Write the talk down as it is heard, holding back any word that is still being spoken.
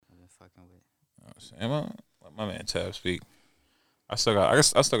fucking with. Well, let my man Tab speak. I still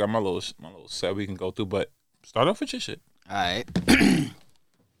got my little set we can go through, but start off with your shit. All right. Let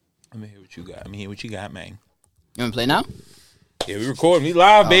me hear what you got. Man. You want to play now? Yeah, we recording. We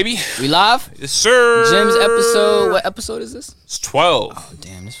live, baby. We live? Yes, sir. Jim's episode. What episode is this? It's 12. Oh,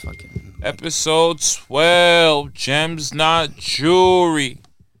 damn. This fucking... Episode 12. Gems, not jewelry.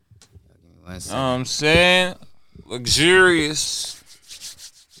 One Know second. what I'm saying? Luxurious.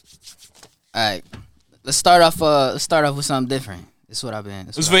 All right. Let's start off with something different. This is what I've been.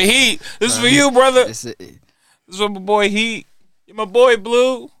 This is for Heat. This is for you, brother. This is for my boy Heat. You're my boy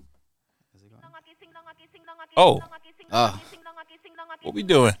Blue. Oh. What we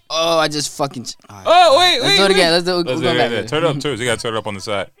doing? Oh, I just fucking... Right. Oh, wait. Let's do it again. Let's do it. We'll go back. Turn it up, too. You got to turn it up on the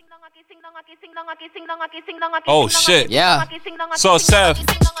side. Oh, shit. Yeah. Saw Seth.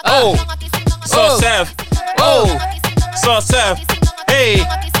 Oh. Saw Seth. Oh. Saw Seth. Hey.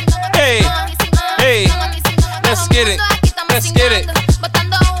 Let's get it.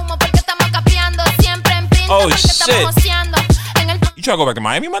 Oh, shit. You trying to go back to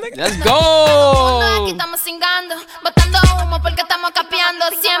Miami, my nigga? Let's go.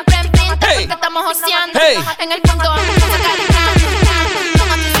 Hey.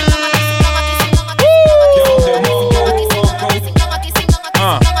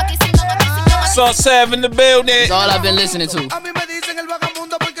 Saw Seth in the building. That's all I've been listening to.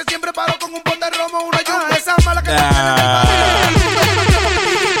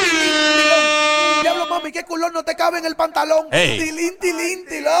 Diablo mami, qué culón no te cabe en el pantalón. Hey. Tilín,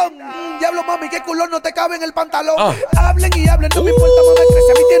 tilón. Diablo mami, qué culón no te cabe en el pantalón. Hablen y hablen, no me importa, mamá,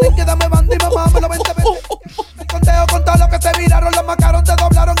 crece. A mí tienen que darme banda y mamá me lo vente. El conteo con todo lo que se viraron, los macaron, te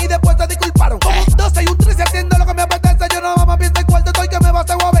doblaron y después te disculparon. Como un 12 y un 13 haciendo lo que me apetece. Yo no mamá pienso en cuál estoy que me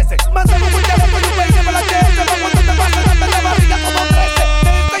baseo a veces. Mantengo un teléfono y un peine para la cheche. Pa' cuando te pase, dame la barriga como crece.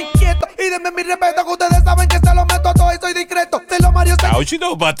 Estoy quieto y denme mi respeto, que ustedes saben que se lo meto a todo y soy discreto. Se lo Mario se... What you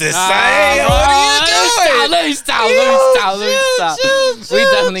know about this? Hey, what are you doing? Let me stop. We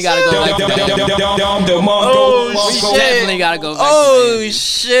definitely gotta go back to that. We definitely gotta go back to Oh,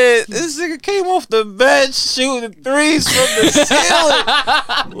 shit. This nigga came off the bench shooting threes from the ceiling.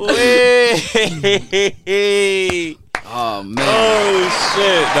 Wait. Oh, man. Oh,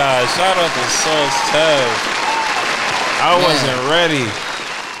 shit. Nah, shout out to Sauce Tev. I wasn't ready.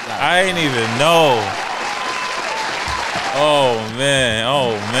 I ain't even know. Oh, man.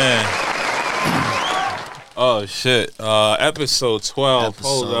 Oh, shit. Episode 12.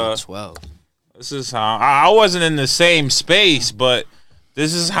 Hold up. 12. This is how I wasn't in the same space, but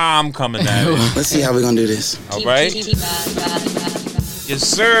this is how I'm coming at it. Let's see how we're gonna do this. All right? Yes,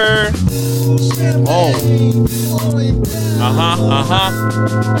 sir. Oh.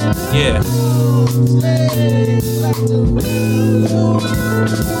 Yeah.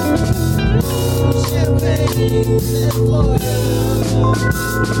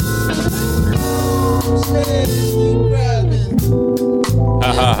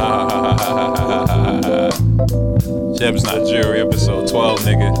 Jeb's Not Jewelry, episode 12,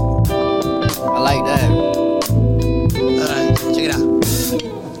 nigga. I like that. Alright, check it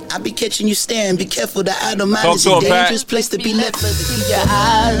out. I be catching you staring, be careful, the eye don't mind. Talk It's to a him, Pat. dangerous place to be left, but keep your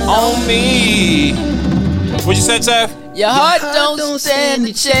eyes On me. What you said, Tev? Your heart don't stand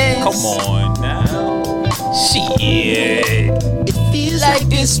a chance. Come on now. Shit. It feels like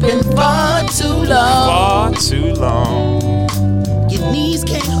It's been far too long. Far too long. your knees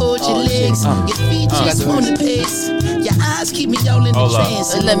can't hold your legs, your feet just want to pace. Your eyes keep me all in the Hold up.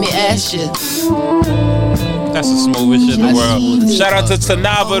 trance. Let me ask you. That's the smoothest shit in the world. Shout out to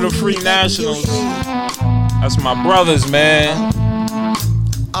Tanava, the Free Nationals. That's my brothers, man.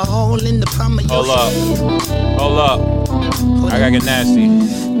 All in the palm of your Hold up. I gotta get nasty.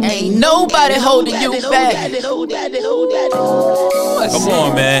 Ain't nobody holding you back. Come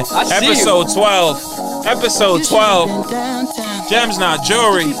on, man. I see Episode 12. Episode 12. Gems Not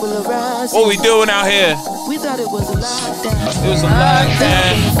Jewelry. What we doing out here? We thought it was a lockdown. It was a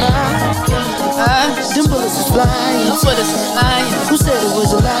lockdown. Them bullets is flying. Who said it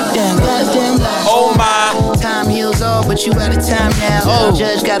was a lockdown? Goddamn lie. Oh my. Time heals all, but you out of time now. Oh.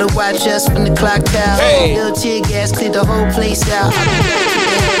 Judge gotta watch us from the clock tower. Hey. Little tear gas cleared the whole place out. We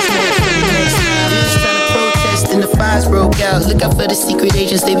was trying to protest in the fire. fires broke out. Look out for the secret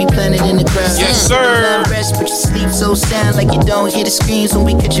agents, they be planted in the crowd. Yes, sir. Not rest, but you sleep so sound like you don't hear the screams when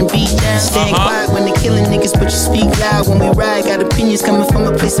we catching beat down. Staying quiet when they killing niggas, but you speak loud when we ride. Got opinions coming from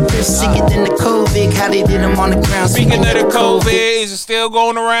a place of fear, sicker than the COVID. How they did them on the ground. Speaking of the COVID, is it still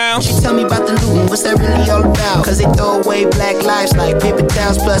going around? She tell me about the looting, what's that really all about? Cause they throw away black lives like paper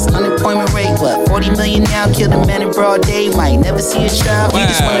towels plus unemployment rate. What, 40 million now, killed a man in broad day. Might never see a trial. We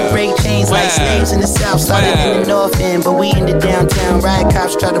just wanna break chains like slaves in the south. Started in the north end, but we in the downtown. Riot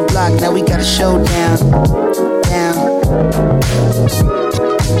cops try to block, now we got a showdown. Down.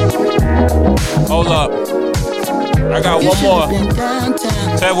 Hold up. I got one more.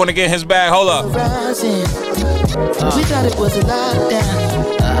 Ted wanna get his bag. Hold up. We thought it was a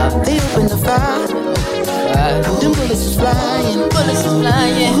lockdown. They opened the fire. Them bullets was flying.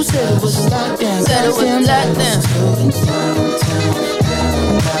 Who said it was a lockdown? Said it was a lockdown.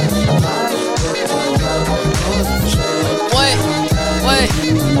 What?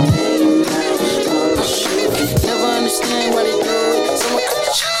 Never understand why they do it.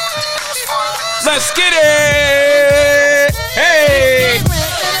 Let's get it. Hey.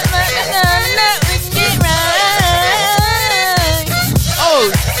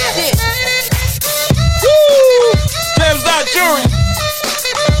 Oh shit. Woo. James Dot Jury.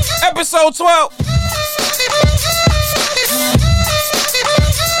 Episode 12.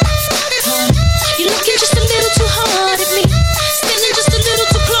 You're looking just a little too hard at me, standing just a little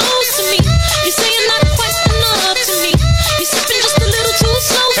too close to me. You say you're not quite enough to me. You're sipping just a little too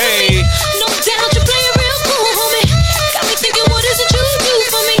slow for me. No doubt you're playing real cool, homie. Got me thinking, what is it you do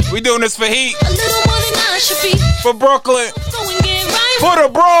for me? We doing this for heat. A little more than I should be. For Brooklyn. Go and get right. For the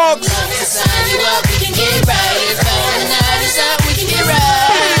Bronx. To sign you up, we can get right. If all the night is up, we can get right.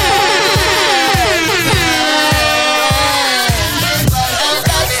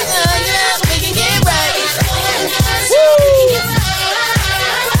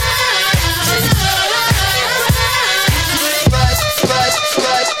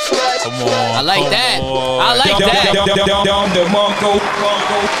 I like that. I like that.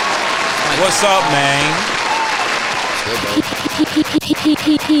 What's up, man?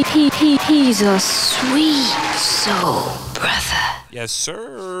 He's a sweet soul, brother. Yes,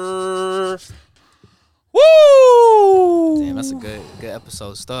 sir. Woo! Damn, that's a good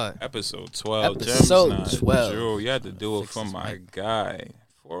episode start. Episode 12. Episode Gems 12. Drew, you had to do it for my guy.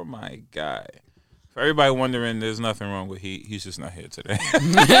 For my guy. For everybody wondering, there's nothing wrong with he's just not here today.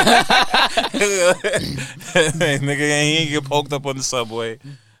 Nigga, he ain't get poked up on the subway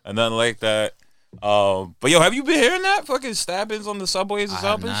or nothing like that. But yo, have you been hearing that? Fucking stabbings on the subways or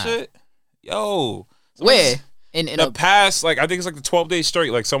something and shit? Yo. Where? In the past, like, I think it's like the 12 days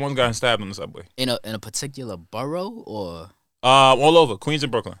straight, like someone's gotten stabbed on the subway. In a particular borough or? All over. Queens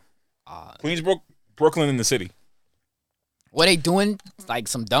and Brooklyn. Queens, Brooklyn in the city. What they doing? Like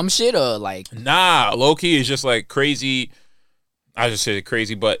some dumb shit or like? Nah, low key is just like crazy. I just said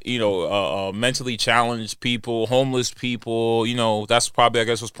crazy, but you know, mentally challenged people, homeless people. You know, that's probably I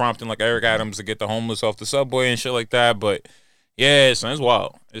guess was prompting like Eric Adams to get the homeless off the subway and shit like that. But yeah, son, it's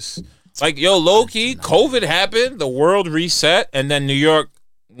wild. It's like yo, low key, COVID happened, the world reset, and then New York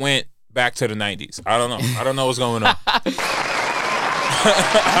went back to the 90s. I don't know. I don't know what's going on.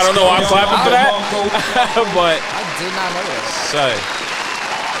 I don't know why I'm clapping for that, but I did not know that.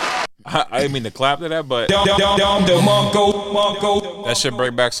 I didn't mean to clap to that, but that should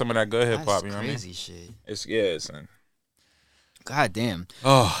bring back some of that good hip hop. You know what I mean? Crazy shit. It's son. God damn.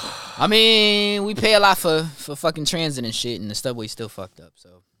 Oh, I mean, we pay a lot for fucking transit and shit, and the subway's still fucked up.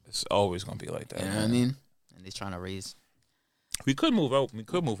 So it's always gonna be like that. You know what I mean? And they trying to raise. We could move out. We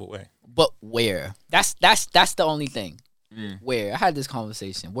could move away. But where? That's the only thing. Mm. Where? I had this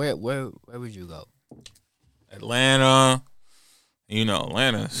conversation. Where would you go? Atlanta. You know,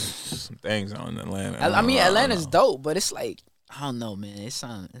 Atlanta's some things on Atlanta. I mean, Atlanta's dope, but it's like I don't know, man. It's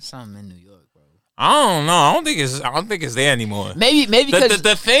something in New York, bro. I don't know. I don't think it's there anymore. Maybe because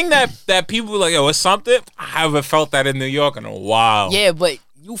the thing that people like, yo, it's something. I haven't felt that in New York in a while. Yeah, but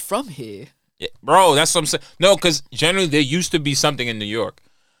you from here. Yeah, bro, that's what I'm saying. No, because generally there used to be something in New York.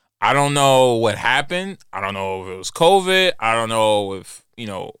 I don't know what happened. I don't know if it was COVID. I don't know if, you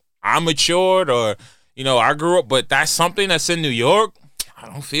know, I matured or, you know, I grew up. But that's something that's in New York. I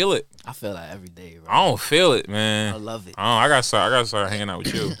don't feel it. I feel that every day, bro. I don't feel it, man. I love it. I gotta start hanging out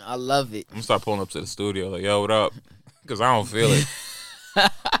with you. I love it. I'm gonna start pulling up to the studio like, yo, what up? Because I don't feel it.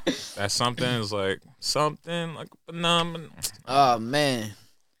 That's something. It's like something like phenomenal. Oh man.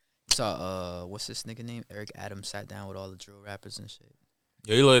 So what's this nigga name? Eric Adams sat down with all the drill rappers and shit.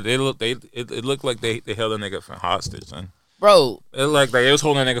 Yeah, it looked like they held a nigga for hostage, son. bro. It like they was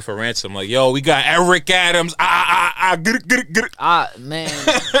holding that nigga for ransom. Like, yo, we got Eric Adams. Get it. Man.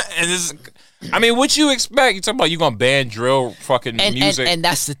 And this, I mean, what you expect? You talking about you gonna ban drill fucking music? And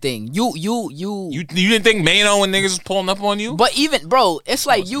that's the thing. You didn't think Mano and niggas was pulling up on you? But even, bro, it's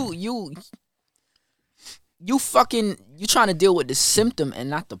like you fucking, you trying to deal with the symptom and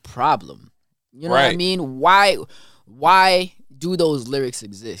not the problem. You know what I mean? Why do those lyrics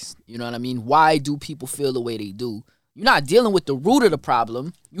exist? You know what I mean? Why do people feel the way they do? You're not dealing with the root of the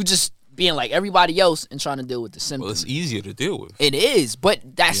problem. You just being like everybody else and trying to deal with the symptom. Well, it's easier to deal with. It is, but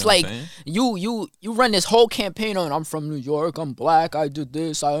that's You know what like I'm you run this whole campaign on I'm from New York, I'm black, I did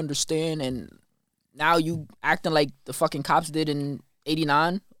this, I understand, and now you acting like the fucking cops did in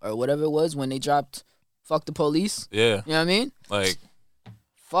 '89 or whatever it was when they dropped "Fuck the Police." Yeah. You know what I mean? Like,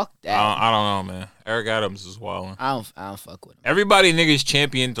 fuck that. I don't know, man. Eric Adams is wilding. I don't fuck with him. Everybody niggas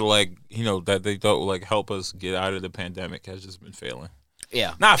championed to like, you know, that they thought would like help us get out of the pandemic has just been failing.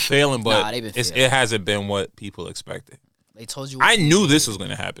 Yeah, Not failing, but Nah, they been failing. it hasn't been what people expected. they told you. I knew this was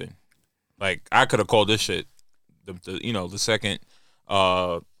gonna happen. Like, I could have called this shit the second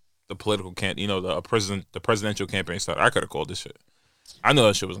the political the presidential campaign started. I could have called this shit. I knew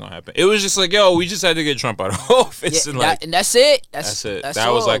that shit was gonna happen. It was just like, yo, we just had to get Trump out of office, and like, and that's it. that's it. That's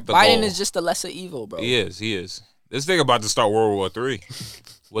That was all. like the Biden goal. is just a lesser evil, bro. He is. This nigga about to start World War III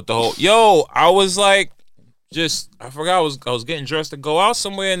with the whole. Yo, I was like, I forgot I was getting dressed to go out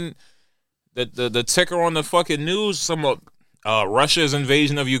somewhere, and the ticker on the fucking news, Russia's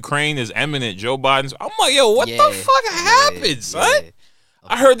invasion of Ukraine is imminent. Joe Biden's. I'm like, yo, what the fuck happened, son? Yeah.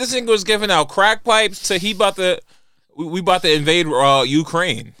 I heard this nigga was giving out crack pipes to we about to invade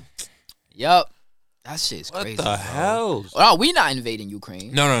Ukraine. Yup. That shit's What crazy. the bro. hell? Oh, we not invading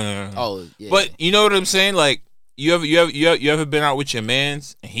Ukraine. No. Oh, yeah. But you know what I'm saying? Like, you ever been out with your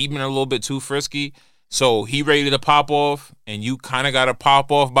mans and he been a little bit too frisky, so he ready to pop off, and you kind of got to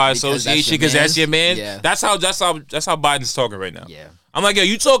pop off by Because association because that's your man. Yeah. That's how Biden's talking right now. Yeah. I'm like, yo,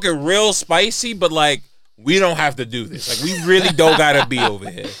 you talking real spicy, but like, we don't have to do this. Like, we really don't gotta be over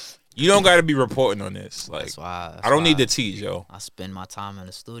here. You don't gotta be reporting on this. Like, That's why. I don't need to tease, yo. I spend my time in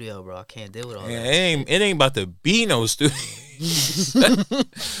the studio, bro. I can't deal with all Yeah, that. it ain't about to be no studio.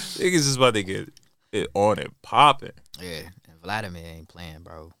 Niggas is about to get it on and popping. Yeah, and Vladimir ain't playing,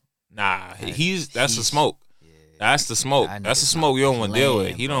 bro. Nah, that's the smoke. Yeah. That's the smoke. That That's the nigga's smoke you don't want to deal with.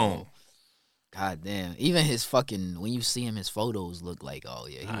 playing, He bro. don't. God damn. Even his fucking, when you see him, his photos look like, oh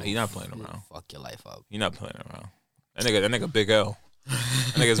yeah, Nah, will he not playing he'll around. Fuck your life up. You're not playing around. That nigga Big L.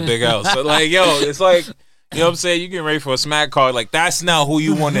 That nigga's Big L. So like, yo, it's like, you know what I'm saying? You getting ready for a smack card. Like, that's not who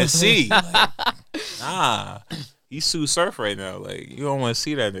you want to see. Like, nah. He's Sue Surf right now. Like, you don't want to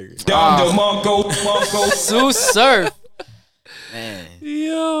see that nigga. Sue Surf. Man,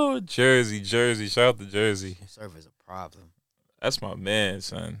 Yo, Jersey. Shout out to Jersey. Surf is a problem. That's my man,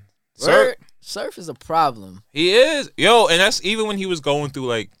 son. Surf, Surf is a problem. He is. Yo, and that's even when he was going through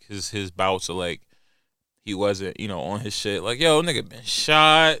like his bouts of like he wasn't, on his shit. Like, yo, nigga been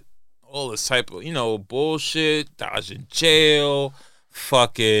shot, all this type of, bullshit, dodging jail,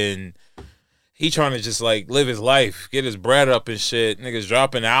 fucking he trying to just like live his life, get his bread up and shit. Niggas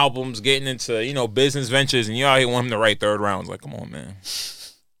dropping albums, getting into, business ventures, and you out here want him to write third rounds. Like, come on, man.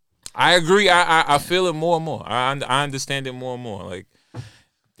 I agree. I feel it more and more. I understand it more and more. Like,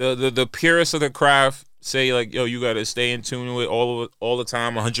 the purists of the craft say like, yo, you gotta stay in tune with all the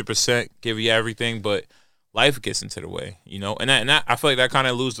time, 100%, give you everything, but life gets into the way, and that I feel like that kind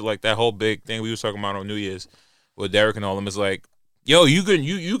of alludes to like that whole big thing we was talking about on New Year's with Derek and all them. Is like, yo, you can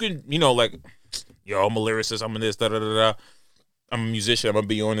like, yo, I'm a lyricist, I'm in this, I'm a musician, I'm gonna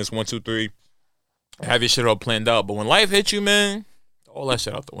be on this 1, 2, 3, have your shit all planned out, but when life hits you, man, all that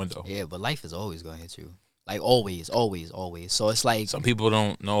shit out the window. Yeah, but life is always gonna hit you. Like always. So it's like Some people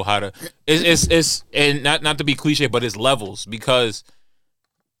don't know how to. It's and not to be cliche, but it's levels because,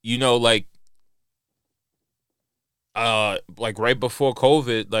 like right before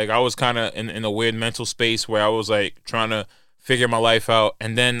COVID, like I was kind of in a weird mental space where I was like trying to figure my life out,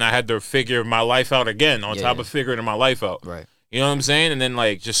 and then I had to figure my life out again on top of figuring my life out. right. You know what I'm saying? And then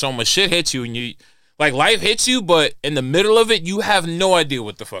like just so much shit hits you, and you. Like, life hits you, but in the middle of it, you have no idea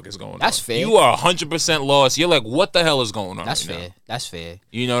what the fuck is going on. That's fair. You are 100% lost. You're like, what the hell is going on That's right fair. now? That's fair.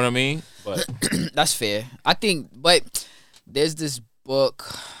 You know what I mean? But That's fair. I think, but there's this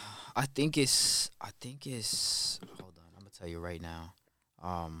book. I think it's. Hold on, I'm gonna tell you right now.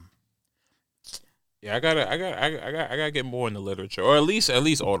 yeah, I gotta get more into literature, or at least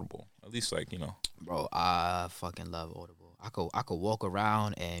Audible. At least like Bro, I fucking love Audible. I could walk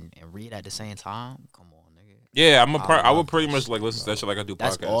around and read at the same time. Come on, nigga. Yeah, I would love pretty that much like shit, listen to that shit like I do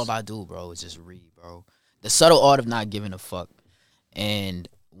That's podcasts. all I do, bro. Is just read, bro. The Subtle Art of Not Giving a Fuck. And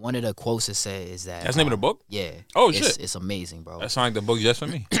one of the quotes it said is that that's the name of the book? Yeah. Oh shit. It's amazing, bro. That sounds like the book just for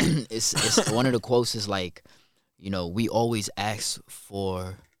me. it's one of the quotes is like, we always ask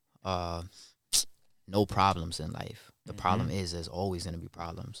for no problems in life. The problem is there's always gonna be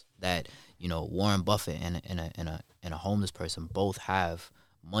problems. That, Warren Buffett and a homeless person both have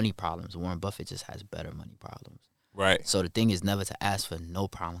money problems. Warren Buffett just has better money problems. Right. So the thing is never to ask for no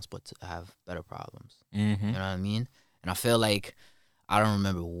problems, but to have better problems. Mm-hmm. You know what I mean? And I feel like, I don't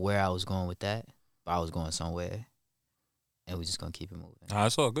remember where I was going with that, but I was going somewhere, and we're just gonna keep it moving. Nah,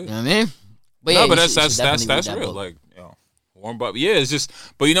 that's all good. You know what I mean? But no, yeah, but that's real. book. Like, Warren Buffett. Yeah, it's just,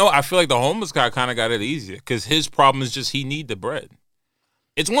 but I feel like the homeless guy kind of got it easier because his problem is just he need the bread.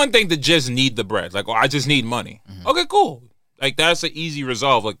 It's one thing to just need the bread. Like, I just need money. Mm-hmm. Okay, cool. Like, that's an easy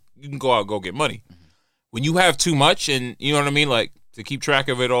resolve. Like, you can go out and go get money. Mm-hmm. When you have too much and, you know what I mean? Like, to keep track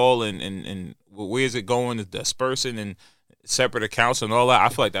of it all and where is it going, dispersing and separate accounts and all that, I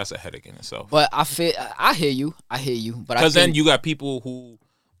feel like that's a headache in itself. But I hear you. But because then you got people who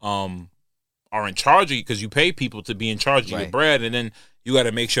are in charge of you because you pay people to be in charge of your bread, and then you got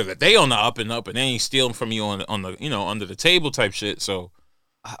to make sure that they on the up and they ain't stealing from you on the under the table type shit. So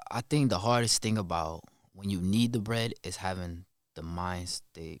I think the hardest thing about when you need the bread is having the mind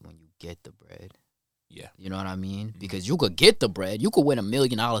state when you get the bread. Yeah. You know what I mean? Mm-hmm. Because you could get the bread. You could win $1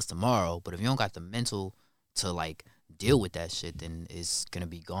 million tomorrow, but if you don't got the mental to, like, deal with that shit, then it's going to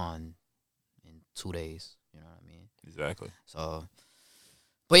be gone in 2 days. You know what I mean? Exactly. So,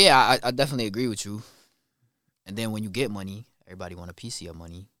 but yeah, I definitely agree with you. And then when you get money, everybody want a piece of your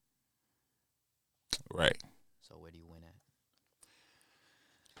money. Right. So where do you win at?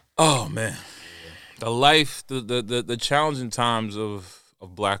 Oh, man. Yeah. The life, the challenging times of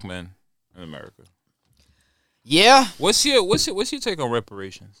black men in America. Yeah. What's your take on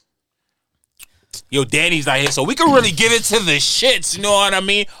reparations? Yo, Danny's not here, so we can really get into the shits. You know what I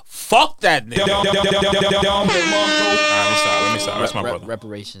mean? Fuck that nigga. Let me stop. That's my brother.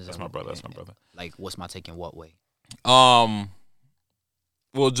 Reparations. That's my brother. Like, what's my take in what way? We'll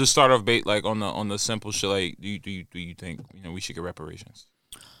just start off like on the simple shit. Like, do you think we should get reparations?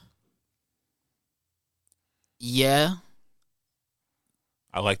 Yeah.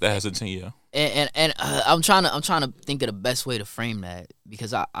 I like that hesitant. Yeah. And I'm trying to think of the best way to frame that,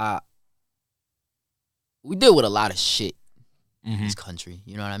 because we deal with a lot of shit in this country.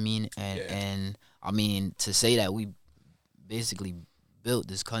 You know what I mean? And I mean, to say that we basically built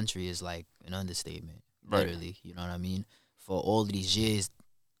this country is like an understatement. Right. Literally, you know what I mean? For all of these years,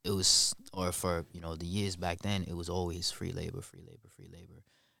 it was, or for the years back then, it was always free labor,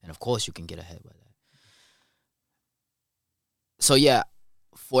 and of course you can get ahead by that. So yeah,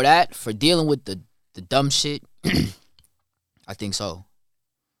 for dealing with the dumb shit, I think so.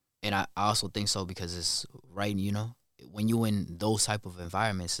 And I also think so because it's right, when you in those type of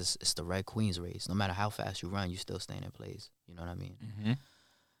environments, it's the red queen's race. No matter how fast you run, you still stay in place. You know what I mean? Mm-hmm.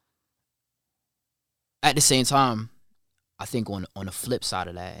 At the same time, I think on the flip side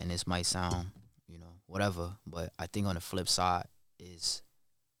of that, and this might sound, whatever, but I think on the flip side is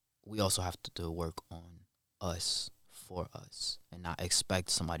we also have to work on us, for us, and not expect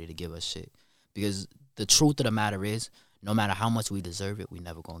somebody to give us shit. Because the truth of the matter is, no matter how much we deserve it, we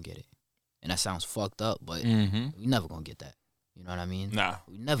never gonna get it. And that sounds fucked up, but we never gonna get that. You know what I mean? Nah.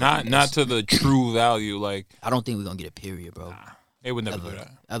 We never not to the true value. Like, I don't think we're gonna get it, period, bro. Nah. They would never ever, do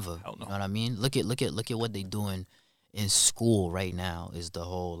that. Ever. Hell no. You know what I mean? Look at what they doing in school right now is the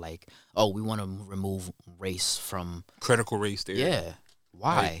whole, like, oh, we want to remove race from critical race theory. Yeah.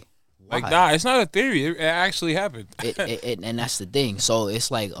 Why? Like, nah, it's not a theory. It actually happened. And that's the thing. So it's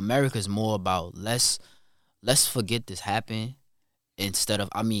like America's more about let's forget this happened instead of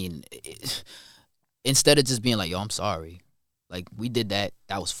just being like, yo, I'm sorry. Like, we did that.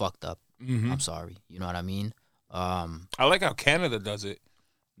 That was fucked up. Mm-hmm. I'm sorry. You know what I mean? I like how Canada does it.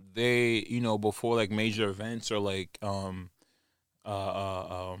 They, before like major events or like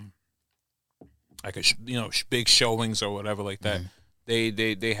like big showings or whatever like that. Mm-hmm.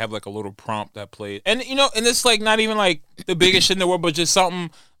 They have like a little prompt that plays, and and it's like not even like the biggest shit in the world, but just something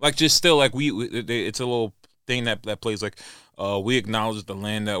like just still like it's a little thing that plays like we acknowledge the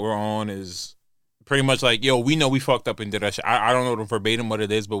land that we're on is pretty much like, yo, we know we fucked up and did that shit. I don't know the verbatim what it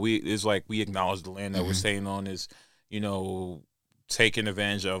is, but we acknowledge the land that we're staying on is taken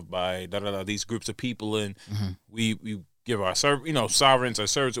advantage of by these groups of people, and we give our sovereigns our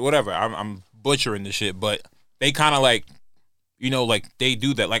servants or whatever. I'm butchering this shit, but they kind of like like they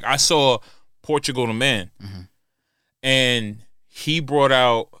do that. Like, I saw Portugal the Man, and he brought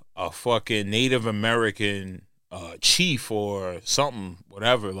out a fucking Native American chief or something,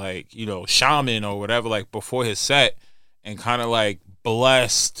 whatever, like, you know, shaman or whatever, like before his set, and kind of like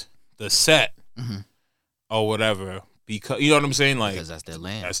blessed the set or whatever, because you know what I'm saying, like, because that's their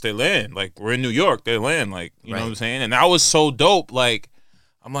land. That's their land. Like, we're in New York, their land. Like, you know what I'm saying, and that was so dope. Like,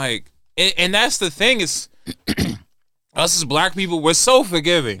 I'm like, and that's the thing is, us as black people, we're so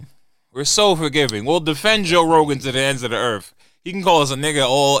forgiving. We're so forgiving. We'll defend Joe Rogan to the ends of the earth. He can call us a nigga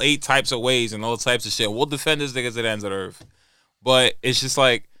all 8 types of ways and all types of shit. We'll defend this niggas to the ends of the earth. But it's just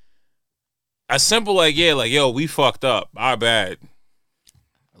like, as simple like, yeah, like, yo, we fucked up. Our bad.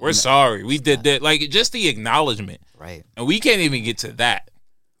 We're sorry. We did that. Like, just the acknowledgement. Right. And we can't even get to that.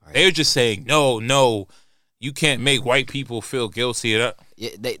 Right. They're just saying, no, you can't make white people feel guilty. Yeah,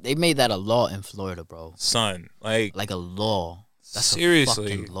 they made that a law in Florida, bro. Son, like a law. That's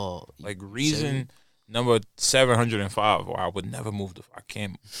seriously, a fucking law. Like, reason number 705, or I would never move to. I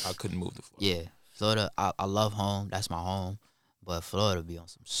couldn't move to Florida. Yeah, Florida. I love home. That's my home. But Florida be on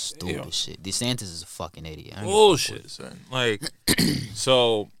some stupid shit. DeSantis is a fucking idiot. Bullshit, son. Like,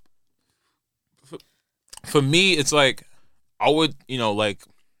 so for me, it's like, I would, you know, like,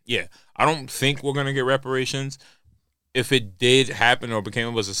 yeah, I don't think we're gonna get reparations. If it did happen or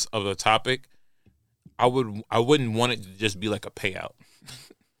became of a topic, I wouldn't want it to just be like a payout.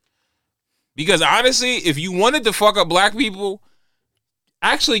 Because honestly, if you wanted to fuck up black people,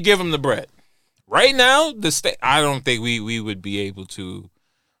 actually give them the bread. Right now, the state, I don't think we would be able to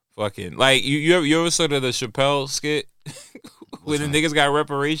fucking, like, you ever saw the Chappelle skit where the niggas got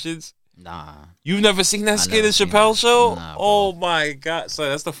reparations? Nah. You've never seen that skit in Chappelle show? Nah, oh my God. So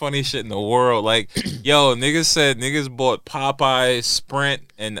that's the funniest shit in the world. Like, yo, niggas said niggas bought Popeye, Sprint,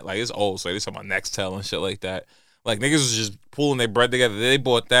 and like, it's old, so they talking about Nextel and shit like that. Like, niggas was just pulling their bread together. They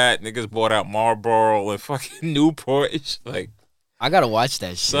bought that. Niggas bought out Marlboro and fucking Newport. It's like, I gotta watch that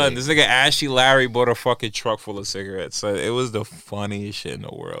shit. Son, this nigga Ashy Larry bought a fucking truck full of cigarettes. Son, it was the funniest shit in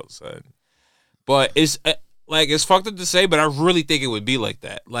the world, son. But it's like, it's fucked up to say, but I really think it would be like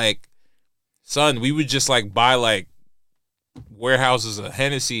that. Like, son, we would just like buy like warehouses of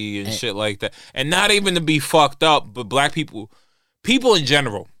Hennessy and shit like that, and not even to be fucked up, but black people in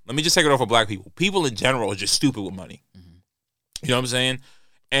general. Let me just take it off of black people. People in general are just stupid with money. Mm-hmm. You know what I'm saying?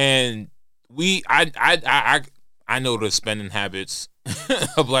 And I know the spending habits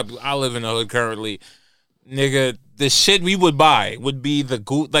of black people. I live in the hood currently. Nigga, the shit we would buy would be the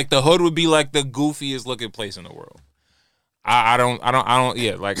hood would be like the goofiest looking place in the world. I don't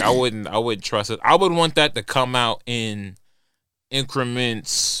yeah, like I wouldn't trust it. I would want that to come out in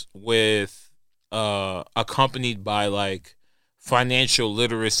increments with accompanied by like financial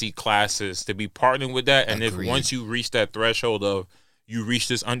literacy classes to be partnering with that. And Agreed. If once you reach that threshold of you reach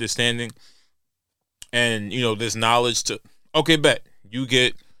this understanding and, you know, this knowledge to, okay, bet you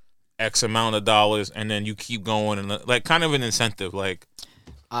get X amount of dollars and then you keep going, and like kind of an incentive, like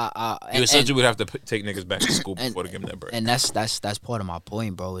you essentially would have to take niggas back to school before they give them that break. And that's part of my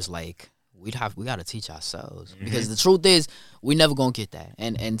point, bro. Is like we got to teach ourselves, because the truth is we never gonna get that.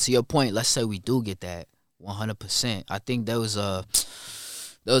 And to your point, let's say we do get that 100%. I think there was a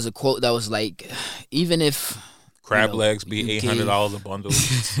quote that was like, even if crab legs be $800 a bundle,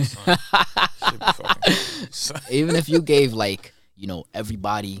 even if you gave like, you know,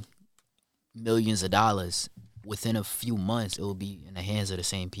 everybody millions of dollars, within a few months it will be in the hands of the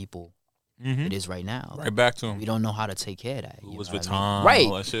same people it is right now. Right back to them. We don't know how to take care of that. Louis Vuitton, right?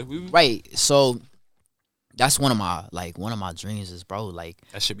 All that shit. Right. So that's one of my dreams is, bro, like,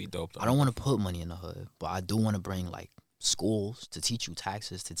 that should be dope though. I don't want to put money in the hood, but I do want to bring like schools to teach you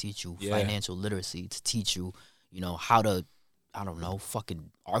taxes, to teach you financial literacy, to teach you, you know, how to, I don't know, fucking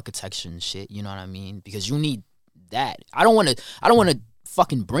architecture and shit, you know what I mean? Because you need that. I don't want to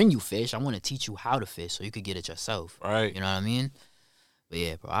fucking bring you fish. I want to teach you how to fish so you could get it yourself. Right. You know what I mean? But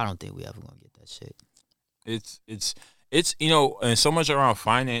yeah, bro, I don't think we ever gonna get that shit. It's you know, and so much around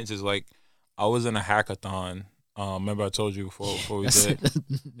finances. Like, I was in a hackathon. Remember I told you before we did.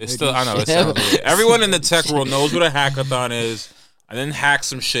 It's still, I know, it sounds weird. Everyone in the tech world knows what a hackathon is. I didn't hack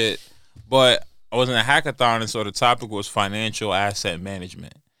some shit, but I was in a hackathon, and so the topic was financial asset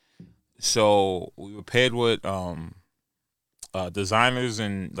management. So we were paired with designers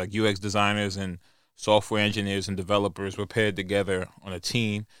and like UX designers and software engineers and developers were paired together on a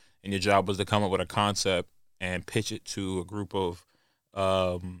team, and your job was to come up with a concept and pitch it to a group of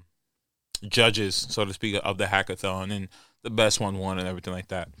judges, so to speak, of the hackathon, and the best one won and everything like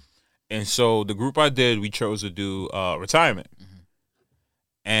that. And so the group I did, we chose to do retirement.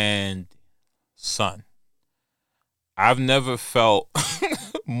 And son, I've never felt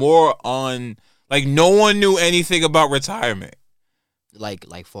more like no one knew anything about retirement. Like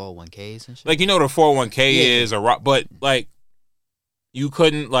 401ks and shit. Like, you know, the 401k is but like you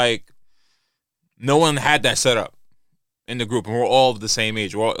couldn't no one had that set up in the group, and we're all of the same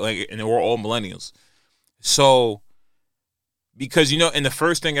age. We're all and we're all millennials. So because, you know, and the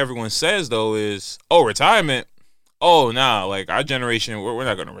first thing everyone says though is, oh, retirement. Oh, nah, like our generation, we're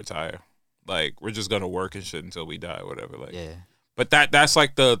not gonna retire. Like, we're just gonna work and shit until we die, or whatever. Like, yeah. But that's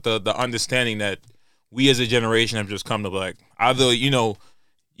like the understanding that we as a generation have just come to, like, either, you know,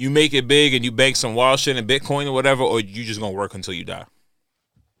 you make it big and you bank some wild shit in Bitcoin or whatever, or you just gonna work until you die.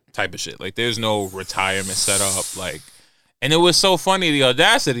 Type of shit. Like, there's no retirement set up. Like, and it was so funny, the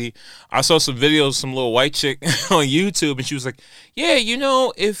audacity. I saw some videos, some little white chick on YouTube, and she was like, yeah, you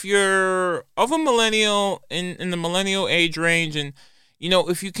know, if you're of a millennial in the millennial age range, and, you know,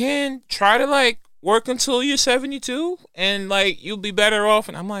 if you can, try to, like, work until you're 72, and, like, you'll be better off.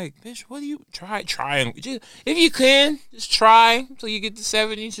 And I'm like, bitch, what do you try? And if you can, just try until you get to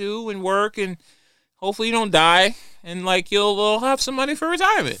 72 and work, and hopefully you don't die, and, like, you'll have some money for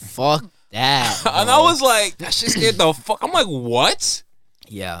retirement. Fuck that. And I was like, that shit scared the fuck. I'm like, what?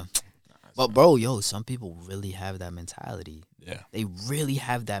 Yeah. But bro, some people really have that mentality. Yeah. They really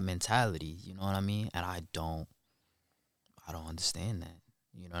have that mentality. You know what I mean? And I don't understand that.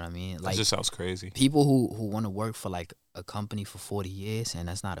 You know what I mean? Like, That just sounds crazy. People who want to work for like a company for 40 years, and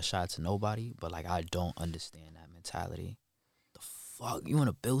that's not a shot to nobody, but like, I don't understand that mentality. The fuck? You want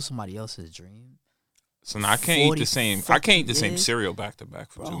to build somebody else's dream? So now I can't eat the same. I can't eat the same cereal back to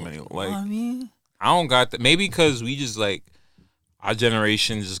back for too many. Like, you know what I mean? I don't got that. Maybe because we just, like, our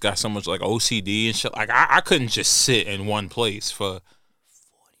generation just got so much, like, OCD and shit. Like, I couldn't just sit in one place for 40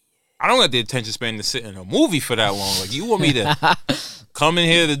 years. I don't got the attention span to sit in a movie for that long. Like, you want me to come in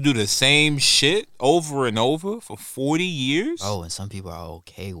here to do the same shit over and over for 40 years? Oh, and some people are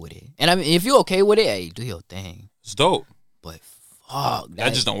okay with it. And I mean, if you're okay with it, hey, do your thing. It's dope. But fuck,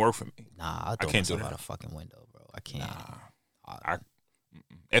 that just don't work for me. Nah, I can't do that. Out a fucking window, bro. I can't.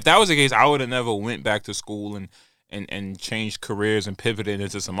 If that was the case, I would have never went back to school and changed careers and pivoted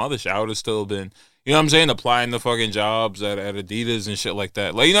into some other shit. I would have still been, you know what I'm saying, applying the fucking jobs at Adidas and shit like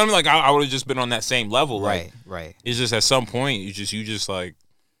that. Like, you know what I mean? Like, I would have just been on that same level. Like, right. It's just at some point you just like,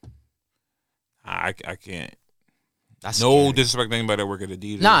 I can't. That's no scary. disrespect to anybody that work at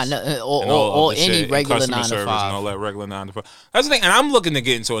Adidas. Nah, or any regular 9 to 5. And all that regular 9 to 5. That's the thing, and I'm looking to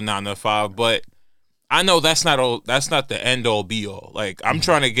get into a 9 to 5, but I know that's not the end all be all. Like, I'm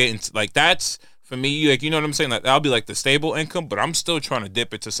trying to get into, like, that's for me, like, you know what I'm saying? Like, that'll be like the stable income, but I'm still trying to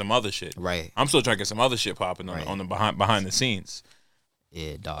dip into some other shit. Right. I'm still trying to get some other shit popping on the behind the scenes.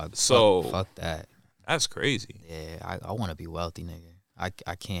 Yeah, dog. So fuck that. That's crazy. Yeah, I want to be wealthy, nigga.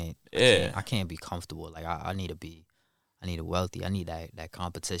 I can't. Yeah. I can't be comfortable. Like, I need to be. I need a wealthy. I need that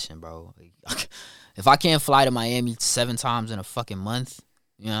competition, bro. If I can't fly to Miami 7 times in a fucking month,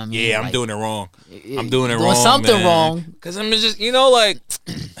 you know what I mean? Yeah, I'm doing it wrong. I'm doing it wrong. Doing something man. wrong. Because I'm just, you know, like,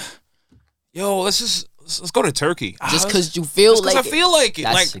 yo, let's go to Turkey. Just because you feel like I feel like it.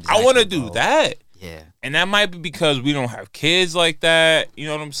 Like, exactly, I want to bro. do that. Yeah. And that might be because we don't have kids like that. You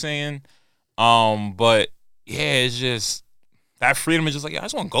know what I'm saying? But yeah, it's just that freedom is just like, yeah, I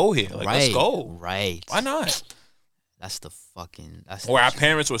just want to go here. Like, let's go. Right. Why not? That's the fucking. Where our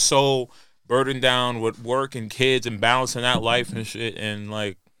parents were so burdened down with work and kids and balancing out life and shit, and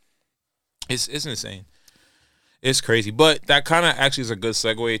like, it's insane. It's crazy. But that kind of actually is a good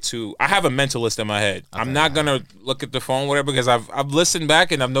segue to. I have a mental list in my head. Okay. I'm not gonna look at the phone, whatever, because I've listened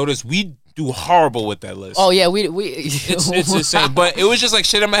back and I've noticed we do horrible with that list. Oh yeah, we. It's insane. But it was just like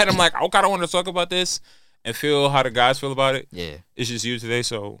shit in my head. I'm like, I kind of want to talk about this and feel how the guys feel about it. Yeah. It's just you today,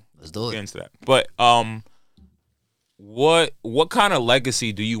 so let's do it. Get into that. But what kind of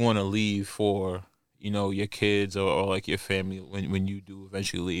legacy do you want to leave for, you know, your kids or like your family when you do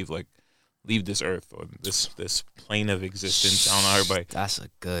eventually leave this earth or this plane of existence? I don't know, everybody. That's a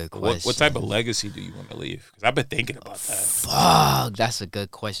good question. What type of legacy do you want to leave? Because I've been thinking about that. Fuck, that's a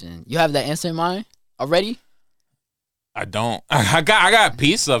good question. You have that answer in mind already? I don't. I got a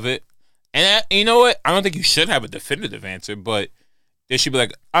piece of it, and you know what? I don't think you should have a definitive answer, but there should be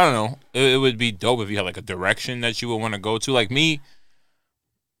like, I don't know. It would be dope if you had like a direction that you would want to go to. Like me,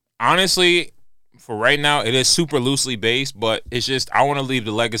 honestly, for right now, it is super loosely based, but it's just I want to leave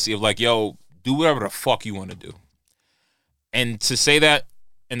the legacy of like, yo, do whatever the fuck you want to do. And to say that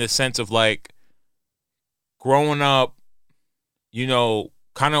in the sense of like growing up, you know,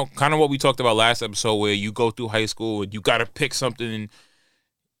 kind of what we talked about last episode, where you go through high school and you got to pick something, and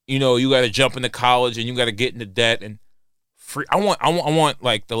you know, you got to jump into college and you got to get into debt and free. I want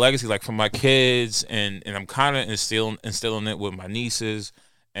like the legacy like from my kids, and I'm kind of instilling it with my nieces,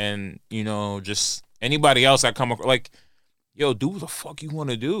 and you know, just anybody else I come across. Like, yo, do what the fuck you want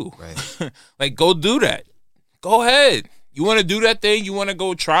to do. Right. Like, go do that. Go ahead. You want to do that thing? You want to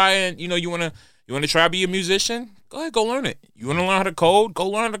go try and, you want to try to be a musician? Go ahead, go learn it. You want to learn how to code? Go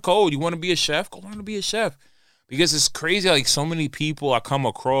learn how to code. You want to be a chef? Go learn to be a chef. Because it's crazy, like, so many people I come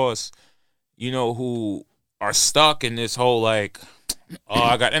across, who are stuck in this whole, like,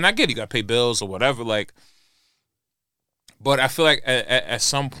 and I get it, you got to pay bills or whatever, like, but I feel like at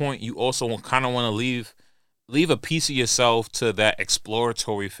some point you also kind of want to leave a piece of yourself to that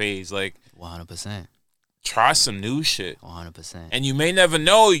exploratory phase, like 100%. Try some new shit. 100%. And you may never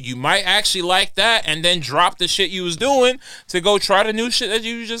know. You might actually like that and then drop the shit you was doing to go try the new shit that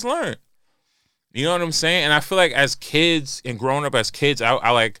you just learned. You know what I'm saying? And I feel like as kids and growing up as kids, I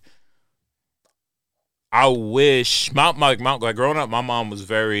wish like growing up, my mom was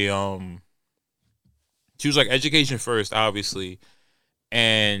very she was like education first, obviously,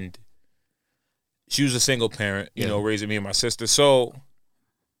 and she was a single parent, raising me and my sister. So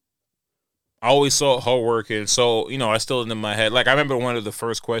I always saw her working. So, I still in my head. Like, I remember one of the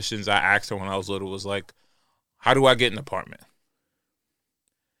first questions I asked her when I was little was like, how do I get an apartment?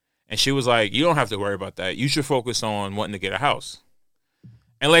 And she was like, you don't have to worry about that. You should focus on wanting to get a house.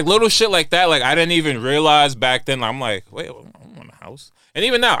 And like little shit like that, like I didn't even realize back then. I'm like, wait, I don't want a house. And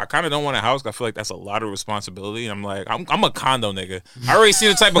even now, I kind of don't want a house. I feel like that's a lot of responsibility. And I'm like, I'm a condo nigga. I already see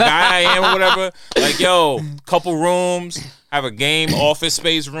the type of guy I am or whatever. Like, yo, couple rooms, have a game, office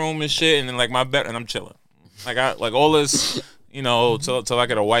space room and shit, and then like my bed, and I'm chilling. Like I like all this, till I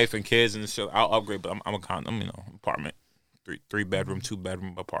get a wife and kids and shit. I'll upgrade, but I'm a condo, apartment, three bedroom,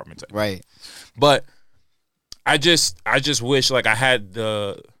 2-bedroom apartment type. Right. But I just wish like I had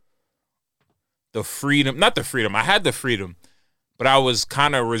the freedom, not the freedom. I had the freedom, but I was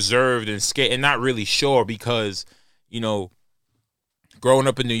kind of reserved and scared and not really sure because, growing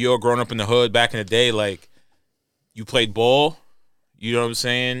up in New York, growing up in the hood back in the day, like you played ball, you know what I'm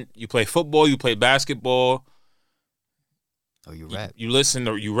saying? You play football, you play basketball. Oh, you rap. You listen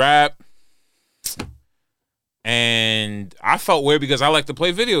or you rap. And I felt weird because I like to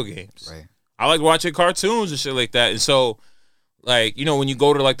play video games. Right. I like watching cartoons and shit like that. And so, like, when you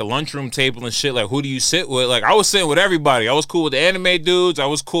go to, like, the lunchroom table and shit, like, who do you sit with? Like, I was sitting with everybody. I was cool with the anime dudes. I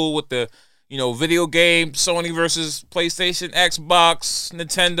was cool with the, video game, Sony versus PlayStation, Xbox,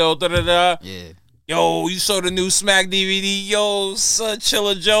 Nintendo, da-da-da. Yeah. Yo, you saw the new Smack DVD. Yo, son,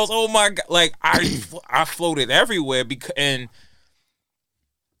 Chilla Jones. Oh, my God. Like, I floated everywhere and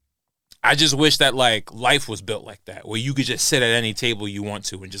I just wish that like life was built like that, where you could just sit at any table you want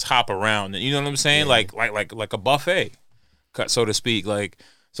to and just hop around. You know what I'm saying? Yeah. Like a buffet, so to speak. Like,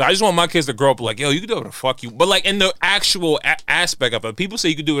 so I just want my kids to grow up like, yo, you can do whatever the fuck you, but like in the actual aspect of it, people say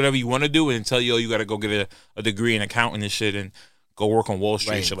you can do whatever you want to do and tell you, oh, you got to go get a degree in accounting and shit and go work on Wall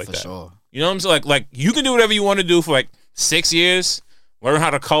Street and shit like that. Sure. You know what I'm saying? Like you can do whatever you want to do for like 6 years, learn how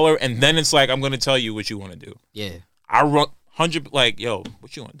to color, and then it's like I'm gonna tell you what you want to do. Yeah. I run 100 like, yo,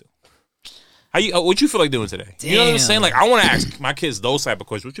 what you want to do? What you feel like doing today? Damn. You know what I'm saying? Like, I want to ask my kids those type of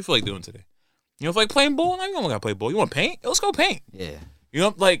questions. What you feel like doing today? You know, if like playing ball, no, you don't gotta play ball. You want to paint? Let's go paint. Yeah. You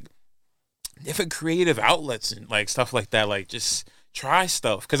know, like different creative outlets and like stuff like that. Like, just try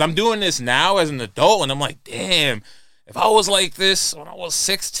stuff. Because I'm doing this now as an adult, and I'm like, damn, if I was like this when I was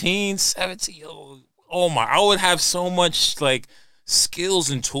 16, 17, I would have so much like skills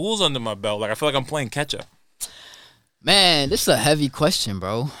and tools under my belt. Like, I feel like I'm playing catch up. Man, this is a heavy question,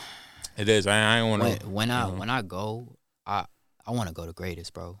 bro. It is. I don't want to. When I go, I want to go the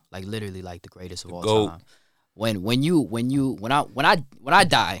greatest, bro. Like literally, like the greatest of all time. When I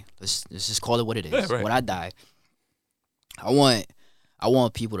die, let's just call it what it is. Yeah, right. When I die, I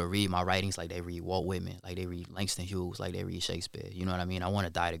want people to read my writings like they read Walt Whitman, like they read Langston Hughes, like they read Shakespeare. You know what I mean? I want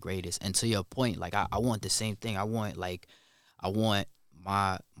to die the greatest. And to your point, like I want the same thing. I want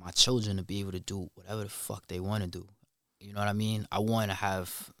my children to be able to do whatever the fuck they want to do. You know what I mean? I want to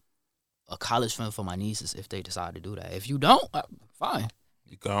have a college fund for my nieces if they decide to do that. If you don't, fine.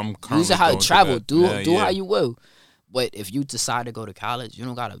 Use it how you travel. Do how you will. But if you decide to go to college, you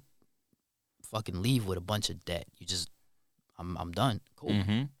don't gotta fucking leave with a bunch of debt. You just, I'm done. Cool.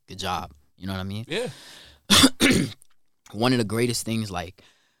 Mm-hmm. Good job. You know what I mean? Yeah. One of the greatest things like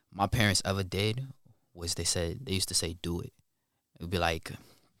my parents ever did was they used to say, do it. It would be like,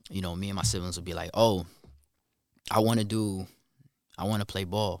 me and my siblings would be like, oh, I want to play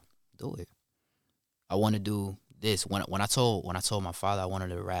ball. Do it. I want to do this. When I told my father I wanted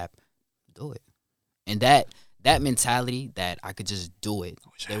to rap, do it. And that mentality that I could just do it.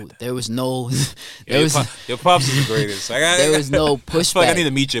 There was no. Your pops is the greatest. There was no pushback. I feel like I need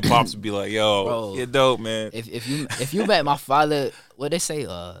to meet your pops and be like, yo, bro, you're dope, man. If you met my father, what they say,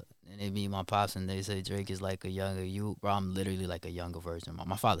 and they meet my pops and they say Drake is like a younger you, bro, I'm literally like a younger version.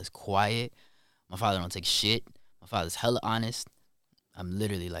 My father's quiet. My father don't take shit. My father's hella honest. I'm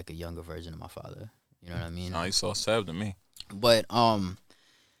literally like a younger version of my father. You know what I mean? No, you saw Seb to me. But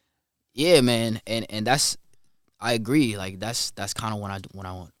yeah, man, and that's I agree. Like that's kind of what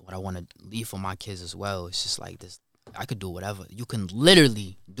I want to leave for my kids as well. It's just like this. I could do whatever. You can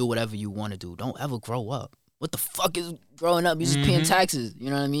literally do whatever you want to do. Don't ever grow up. What the fuck is growing up? You're just paying taxes. You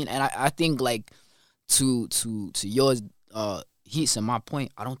know what I mean? And I think like to yours, Heats and my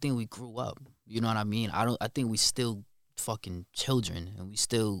point, I don't think we grew up. You know what I mean? I think we still fucking children, and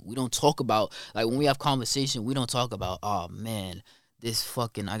we don't talk about, like, when we have conversation, we don't talk about, oh man, this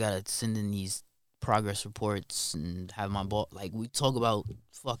fucking, I gotta send in these progress reports and have my ball. Like, we talk about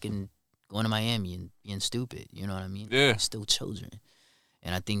fucking going to Miami and being stupid. You know what I mean? Yeah. We're still children,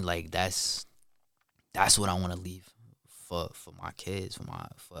 and I think like that's what I want to leave for my kids,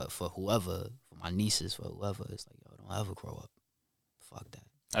 for whoever, for my nieces, for whoever. It's like, yo, don't ever grow up. Fuck that.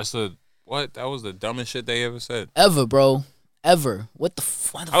 That was the dumbest shit they ever said. Ever, bro. Ever. What the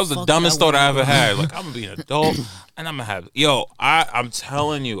fuck? That was the dumbest thought I ever had. Like, I'm gonna be an adult and I'm gonna have. Yo, I'm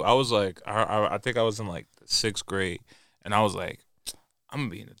telling you, I was like, I think I was in like the 6th grade, and I was like, I'm gonna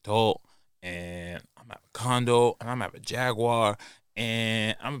be an adult and I'm gonna have a condo and I'm gonna have a Jaguar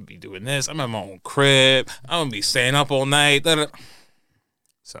and I'm gonna be doing this. I'm gonna have my own crib. I'm gonna be staying up all night.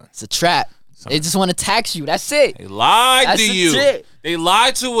 Son, it's a trap. They just want to tax you. That's it. They lied That's to you. Shit. They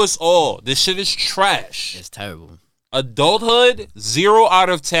lied to us all. This shit is trash. It's terrible. Adulthood, 0 out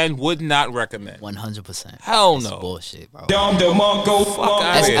of 10, would not recommend. 100%. Hell It's no. bullshit, bro. Fuck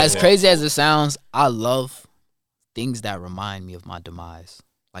As crazy as it sounds, I love things that remind me of my demise.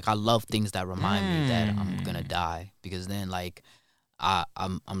 Like, I love things that remind me that I'm gonna die, because then like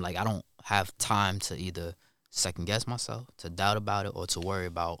I'm like, I don't have time to either second guess myself, to doubt about it, or to worry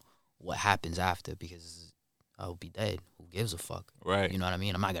about what happens after, because I'll be dead. Who gives a fuck? Right. You know what I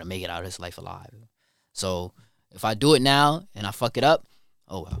mean? I'm not gonna make it out of this life alive. So if I do it now and I fuck it up,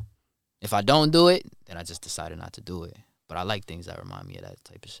 oh well. If I don't do it, then I just decided not to do it. But I like things that remind me of that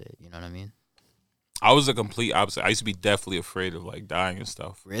type of shit. You know what I mean? I was the complete opposite. I used to be definitely afraid of like dying and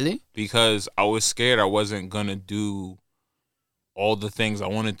stuff. Really? Because I was scared I wasn't gonna do all the things I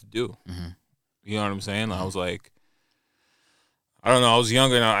wanted to do. Mm-hmm. You know what I'm saying? I was like, I don't know. I was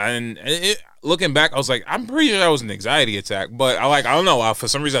younger now, and looking back, I was like, I'm pretty sure that was an anxiety attack. But I don't know. For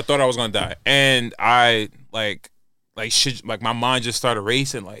some reason, I thought I was gonna die, and I like shit. Like, my mind just started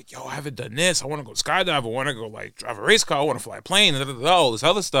racing. Like, yo, I haven't done this. I want to go skydive. I want to go like drive a race car. I want to fly a plane. All this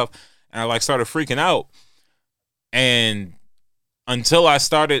other stuff, and I like started freaking out. And until I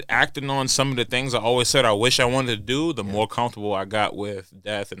started acting on some of the things I always said I wish I wanted to do, the more comfortable I got with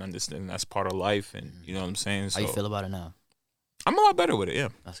death and understanding that's part of life. And you know what I'm saying? How you feel about it now? I'm a lot better with it. Yeah,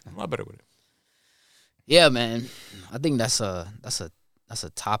 That's good. I'm a lot better with it. Yeah, man. I think that's a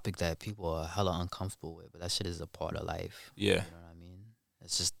topic that people are hella uncomfortable with, but that shit is a part of life. Yeah. You know what I mean?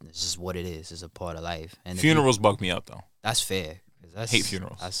 It's just what it is. It's a part of life. And Funerals bug me out though. that's fair. 'Cause that's, Hate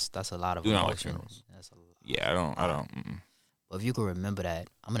funerals. That's a lot of Do not like emotions. funerals. That's a lot. Yeah, I don't. But if you can remember that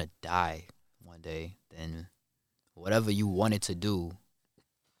I'm gonna die one day, then whatever you wanted to do,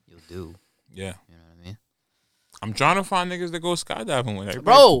 you'll do. Yeah. You know what I mean? I'm trying to find niggas that go skydiving with everybody.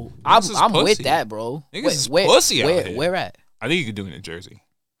 Bro, I'm Niggas is with pussy. that, bro. Niggas is pussy out here. Where at? I think you could do it in Jersey.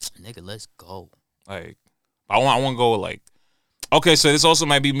 Nigga, let's go. Like, I want to go with like. Okay, so this also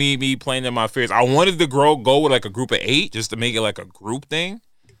might be me playing in my fears. I wanted to go with like a group of 8 just to make it like a group thing,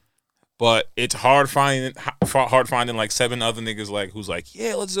 but it's hard finding like 7 other niggas like who's like,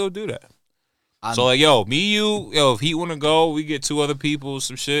 yeah, let's go do that. So like, yo, me, you, if he want to go, we get 2 other people,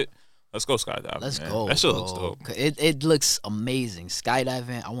 some shit. Let's go skydiving. Let's man. go. That shit bro. looks dope. It looks amazing.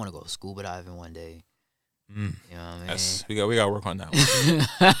 Skydiving. I want to go scuba diving one day. You know what I mean? We got to work on that one.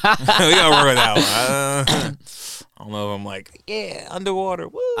 We got to work on that one. I don't know if I'm like, yeah, underwater.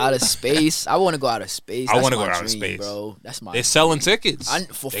 Woo. Out of space. I want to go out of space. I want to my go out of dream, space, bro. That's my. They're selling tickets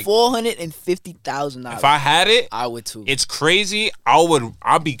for $450,000. If I had it, I would too. It's crazy.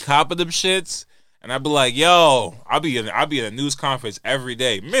 I'll be copping them shits, and I'd be like, yo, I'll be in a news conference every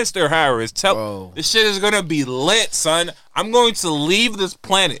day. Mr. Harris, Bro. this shit is gonna be lit, son. I'm going to leave this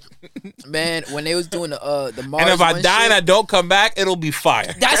planet. Man, when they was doing the Mars, And if I one die and shit, I don't come back, it'll be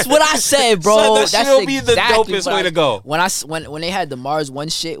fire. that's what I said, bro. Son, that That's shit'll be the exactly dopest what way to go. When they had the Mars One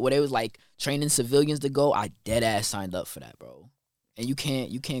shit where they was like training civilians to go, I dead ass signed up for that, bro. And you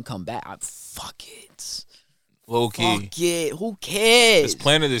can't come back. Fuck it. Low key. Fuck it. Who cares? This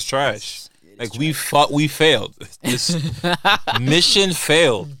planet is trash. Like, we failed. This mission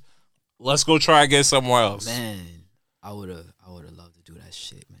failed. Let's go try again somewhere else. Man, I would have loved to do that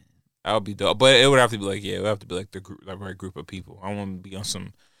shit, man. That would be dope. But it would have to be like, it would have to be like the right group of people. I don't want to be on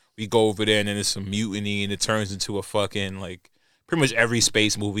some. We go over there and then there's some mutiny and it turns into a fucking like pretty much every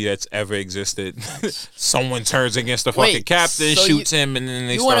space movie that's ever existed. Someone turns against the fucking captain, so shoots him, and then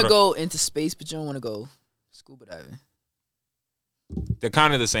they. You want to go into space, but you don't want to go scuba diving. They're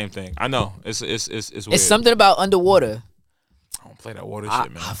kind of the same thing. I know. It's weird. It's something about underwater. I don't play that water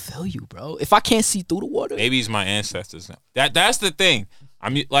shit, man. I feel you, bro. If I can't see through the water, maybe it's my ancestors. That's the thing. I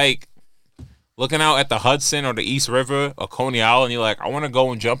mean, like looking out at the Hudson or the East River or Coney Island. You're like, I want to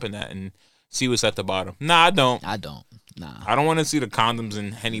go and jump in that and see what's at the bottom. Nah, I don't. Nah. I don't want to see the condoms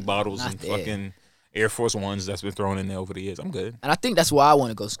and Henny bottles and fucking Air Force Ones that's been thrown in there over the years. I'm good. And I think that's why I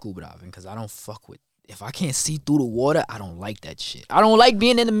want to go scuba diving because I don't fuck with. If I can't see through the water, I don't like that shit. I don't like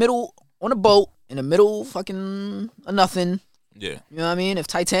being in the middle on a boat in the middle fucking of nothing. Yeah. You know what I mean? If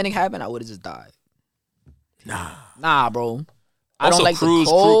Titanic happened, I would have just died. Nah, bro. I also, don't like the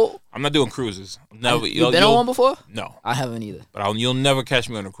cold. I'm not doing cruises. Never. You been on one before? No. I haven't either. But you'll never catch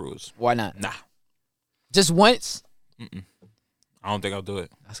me on a cruise. Why not? Nah. Just once? Mm-mm. I don't think I'll do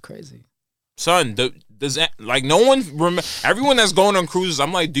it. That's crazy. Son, does that, like no one remember? Everyone that's going on cruises,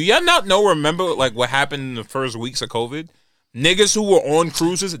 I'm like, do y'all not remember like what happened in the first weeks of COVID? Niggas who were on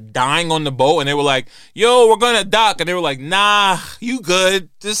cruises dying on the boat, and they were like, "Yo, we're gonna dock," and they were like, "Nah, you good?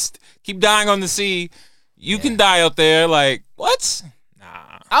 Just keep dying on the sea. You can die out there." Like what?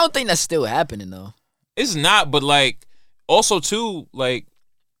 Nah, I don't think that's still happening though. It's not, but like also too, like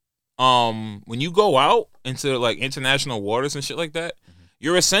when you go out into like international waters and shit like that.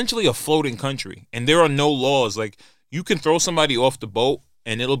 You're essentially a floating country, and there are no laws. Like, you can throw somebody off the boat,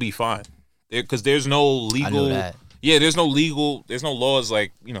 and it'll be fine. Because there's no legal... I know that. Yeah, there's no laws,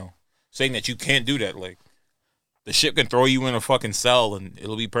 like, you know, saying that you can't do that. Like, the ship can throw you in a fucking cell, and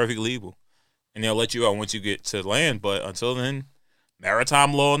it'll be perfectly legal. And they'll let you out once you get to land. But until then,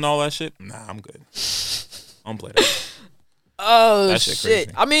 maritime law and all that shit, nah, I'm good. I don't play that. Oh, that shit.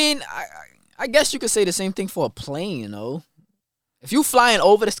 Crazy. I mean, I guess you could say the same thing for a plane, you know? If you flying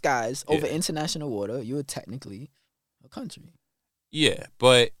over the skies, over international water, you're technically a country. Yeah,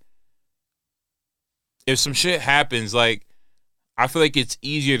 but if some shit happens, like, I feel like it's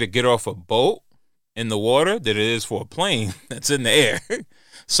easier to get off a boat in the water than it is for a plane that's in the air.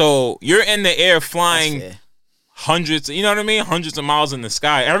 So you're in the air flying hundreds, you know what I mean? Hundreds of miles in the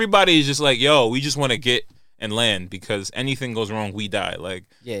sky. Everybody is just like, yo, we just want to get and land because anything goes wrong, we die. Like,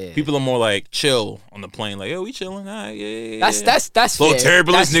 people are more like chill on the plane. Like, yo, we chilling. That's little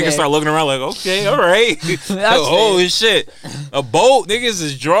turbulence. Niggas start looking around like, okay, all right. Holy shit. A boat, niggas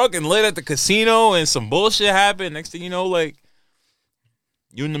is drunk and lit at the casino and some bullshit happened. Next thing you know, like,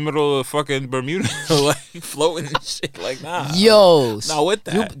 you in the middle of fucking Bermuda, like, floating and shit. Like, nah. Yo. Nah, with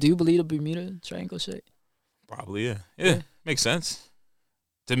that. Do you believe the Bermuda Triangle shit? Probably, yeah. Yeah, makes sense.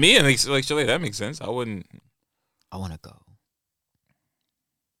 To me, it makes, like, shit like that makes sense. I want to go.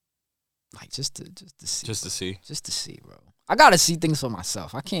 Like, just to see. Just to see. Just to see, bro. I got to see things for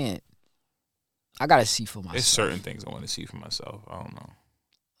myself. I got to see for myself. There's certain things I want to see for myself. I don't know.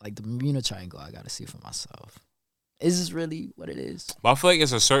 Like the Bermuda Triangle, I got to see for myself. Is this really what it is? But I feel like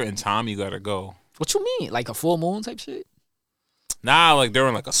it's a certain time you got to go. What you mean? Like a full moon type shit? Nah, like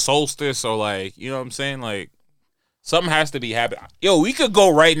during like a solstice or like, you know what I'm saying? Like, something has to be happening. Yo, we could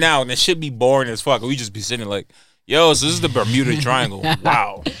go right now and it should be boring as fuck. We just be sitting like, yo, so this is the Bermuda Triangle.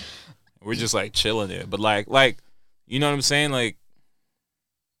 Wow. We're just like chilling there. But like, you know what I'm saying? Like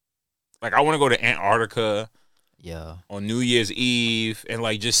I want to go to Antarctica. Yeah. On New Year's Eve and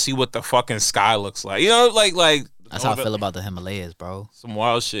like just see what the fucking sky looks like. You know, like that's how I feel about the Himalayas, bro. Some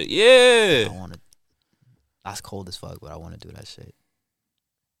wild shit. Yeah. That's cold as fuck, but I want to do that shit.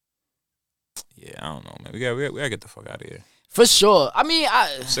 Yeah, I don't know, man. We gotta get the fuck out of here. For sure. I mean,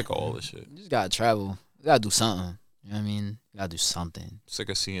 I'm sick of all this shit. You just gotta travel. You gotta do something. You know what I mean? You gotta do something. Sick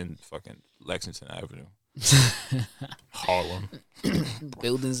of seeing fucking Lexington Avenue. Harlem.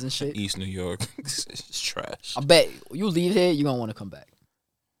 Buildings and shit. East New York. It's trash. I bet you leave here, you're gonna want to come back.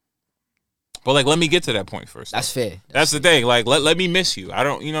 But like, let me get to that point first. That's fair. That's the thing. Like, let me miss you. I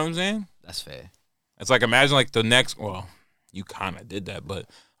don't, you know what I'm saying? That's fair. It's like, imagine like the next, well, you kind of did that, but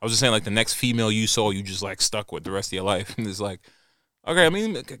I was just saying like the next female you saw, you just like stuck with the rest of your life. And it's like, okay, I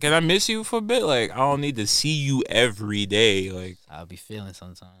mean, can I miss you for a bit? Like, I don't need to see you every day. Like, I'll be feeling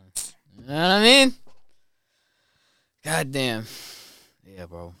sometimes. You know what I mean? God damn. Yeah,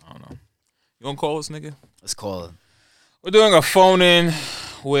 bro. I don't know. You gonna call this nigga? Let's call it. We're doing a phone in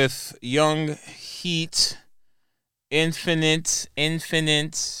with Young Heat. Infinite.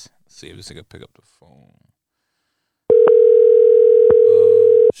 Let's see if this nigga pick up the phone.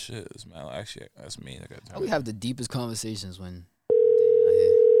 Shit, this man. Actually, that's me. We have the deepest conversations when Danny not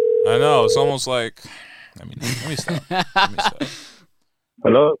here. I know. It's almost like. Let me stop.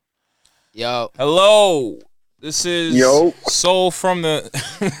 Hello. Yo. Hello. This is Yo. Soul from the.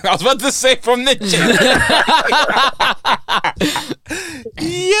 I was about to say from the gym.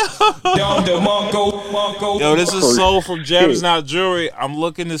 Yo, this is Soul from Gems Not Jewelry. I'm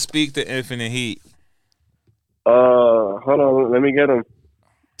looking to speak to Infinite Heat. Hold on. Let me get him.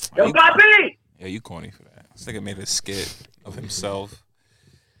 Yo, papi! Yeah, you corny for that. This nigga made a skit of himself.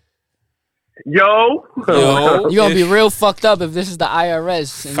 Yo. You gonna be real fucked up if this is the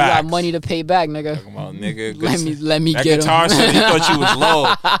IRS and you got Facts. money to pay back, nigga. Talking about, nigga. Let me that get guitar him. said he thought you was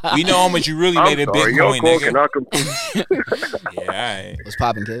low. We know how much you really made in Bitcoin, nigga. Yeah, all right. What's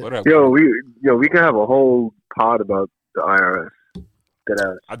poppin', kid? What up? we can have a whole pod about the IRS.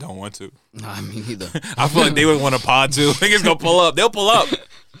 I don't want to. Nah, me neither. I feel like they would want a pod too. Niggas gonna pull up. They'll pull up.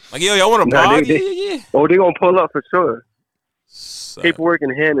 Like, yo, y'all want a pod? Yeah. Oh, they gonna pull up for sure. So, Paperwork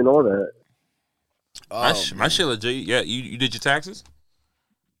in hand and all that. my shit legit. Yeah, you did your taxes?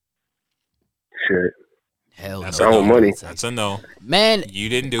 Shit. Hell That's no. our money. That's a no. Man, You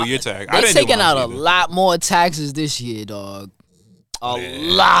didn't do your tax. I they didn't do taking mine out a either. lot more taxes this year, dog. A Yeah,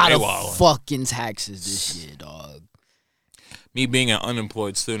 lot they of wildin'. fucking taxes this year, dog. Me being an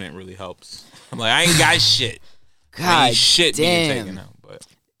unemployed student really helps. I'm like, I ain't got shit. God ain't shit being damn. taken out. But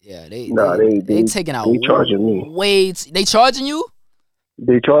Yeah, they taking out they charging me. They charging you?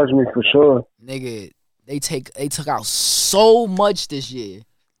 They charge me for sure. Nigga, they took out so much this year.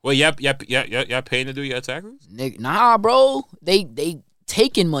 well, y'all paying to do your taxes? Nigga, nah, bro. They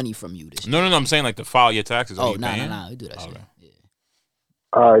taking money from you this year. No. I'm saying like to file your taxes. Are Oh, you nah, paying? we do that shit. Okay.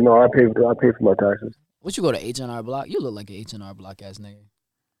 Yeah. No, I pay for my taxes. What you go to H&R Block? You look like an H&R Block ass nigga.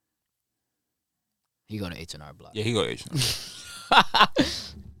 He go to H&R Block. Yeah, he go to H&R.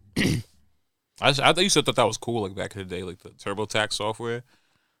 I used to thought that was cool, like back in the day, like the TurboTax software.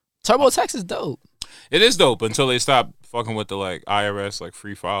 TurboTax is dope. It is dope until they stopped fucking with the like IRS like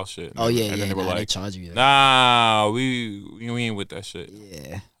free file shit. Oh yeah, and then they were they like, charge you. nah, we ain't with that shit.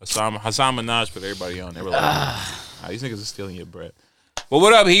 Yeah. Hassan Minaj put everybody on. They were like, these niggas are stealing your bread. Well,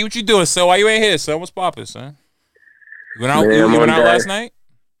 what up, He? What you doing, son? Why you ain't here, son? What's poppin', son? You went out, Man, you went out dad. last night?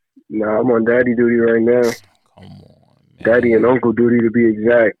 Nah, I'm on daddy duty right now. Come on, man. Daddy and uncle duty to be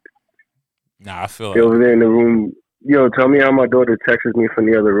exact. Nah, I feel They like over there in the room. Yo, tell me how my daughter texts me from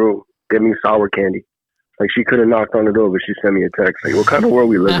the other room. Get me sour candy. Like, she could have knocked on the door, but she sent me a text. Like, what kind of world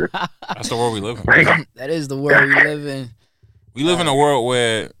we live in? that's the world we live in. Like, That is the world we live in. We live in a world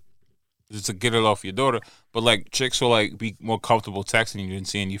where just to get it off your daughter, but like chicks will like be more comfortable texting you than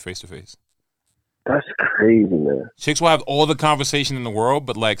seeing you face to face. that's crazy, man. Chicks will have all the conversation in the world,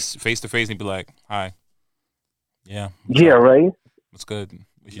 but like face to face and be like, "Hi, yeah, Yeah, right? what's good?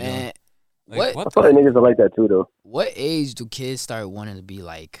 What you doing?" Man, Like, what I feel like niggas are like that, too, though. what age do kids start wanting to be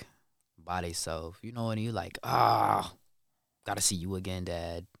like by themselves? You know, when you like, gotta see you again,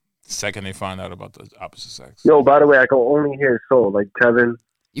 Dad. Second they find out about the opposite sex. Yo, by the way, I can only hear Soul. Like, Tevin.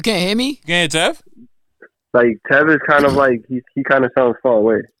 You can't hear me? Yeah, Tev. Like, Tevin's kind of like, he kind of sounds far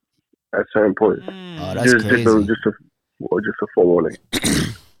away at certain points. Oh, that's Just crazy. a forewarning.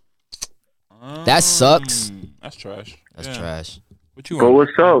 That sucks. That's trash. That's Yeah. trash. What you But want?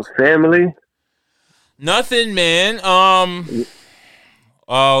 what's up, family? Nothing, man. Oh,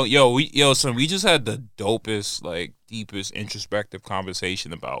 son, we just had the dopest, like, deepest introspective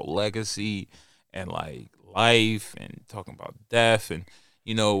conversation about legacy and like life and talking about death and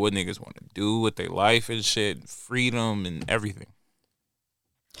you know what niggas want to do with their life and shit, freedom and everything.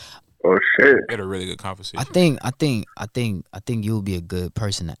 Oh shit! We had a really good conversation. I think you'll be a good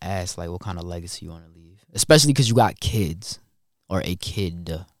person to ask, like, what kind of legacy you want to leave, especially because you got kids or a kid.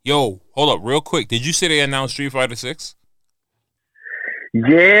 Yo, hold up, real quick. Did you say they announced Street Fighter 6?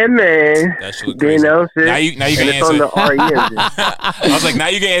 Yeah, man. That shit look They crazy. announced it. Now you and can it's on answer. the RE engine. I was like, now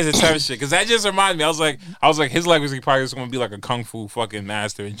you can answer tough shit because that just reminded me. I was like, his legacy probably is going to be like a kung fu fucking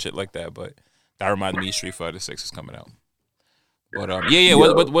master and shit like that. But that reminded me, Street Fighter 6 is coming out. But yeah.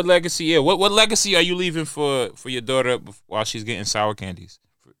 What legacy? Yeah, what legacy are you leaving for your daughter while she's getting sour candies?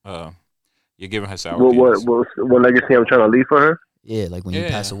 You're giving her sour candies. What legacy I'm trying to leave for her? Yeah, like when you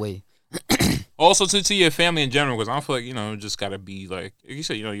pass away. Also to your family in general, because I don't feel like you just gotta be like you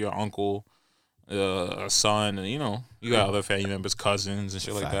said, your uncle, a son, and you got other family members, cousins, and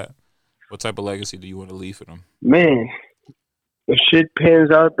shit like that. What type of legacy do you want to leave for them? Man, if shit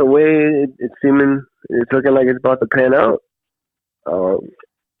pans out the way it's looking like it's about to pan out.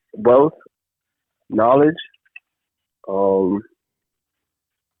 Wealth, knowledge.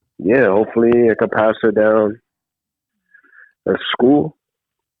 Yeah, hopefully I could pass her down a school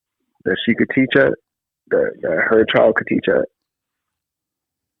that she could teach at, that her child could teach at.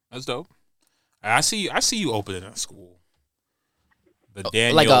 That's dope. I see you opening a school. The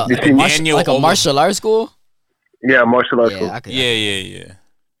Daniel, like a martial arts school. Yeah, martial arts school. Yeah.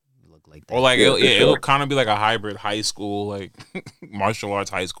 Look like that. Or like it'll kind of be like a hybrid high school, like martial arts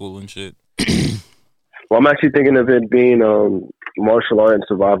high school and shit. Well, I'm actually thinking of it being martial art and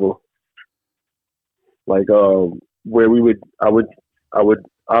survival. Like where I would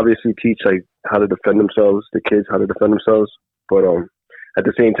obviously teach like how to defend themselves, the kids how to defend themselves, but at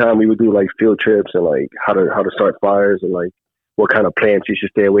the same time we would do like field trips and like how to start fires and like what kind of plants you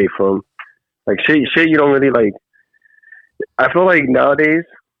should stay away from. Like shit you don't really like. I feel like nowadays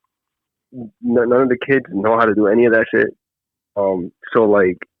none of the kids know how to do any of that shit. So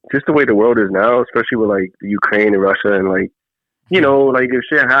like just the way the world is now, especially with like Ukraine and Russia and like, you know, like if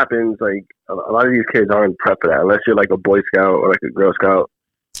shit happens, like a lot of these kids aren't prepped for that unless you're like a Boy Scout or like a Girl Scout.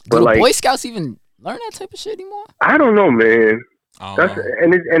 But do like Boy Scouts even learn that type of shit anymore? I don't know, man.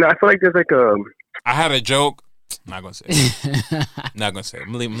 And I feel like there's like a. I had a joke. Not gonna say it. Not gonna say it.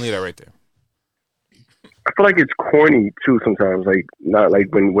 I'm gonna leave that right there. I feel like it's corny too sometimes. Like not like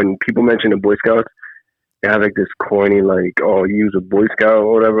when people mention the Boy Scouts, they have like this corny like, oh, you use a Boy Scout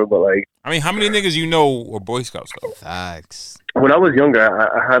or whatever. But like, I mean, how many niggas you know were Boy Scouts though? Facts. When I was younger,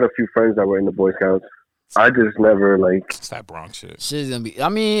 I had a few friends that were in the Boy Scouts. I just never like. It's that Bronx shit. Shit's gonna be. I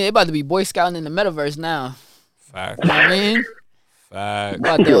mean, they about to be Boy Scouting in the metaverse now. Facts. You know what I mean? Facts.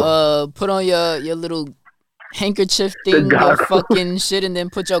 About to put on your little handkerchief thing, your fucking shit, and then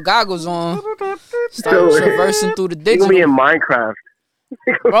put your goggles on. Start traversing through the digital. You'll be in Minecraft.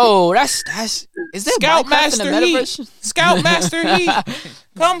 Bro, that's is there Scout Minecraft Master in the metaverse? Heat. Scout Master Heat.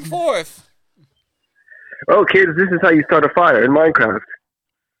 Come forth. Oh, kids, this is how you start a fire in Minecraft.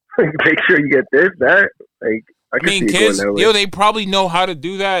 Make sure you get this, that. Like, I mean, kids, they probably know how to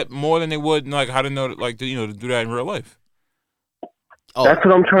do that more than they would like how to know, like, to do that in real life. Oh, that's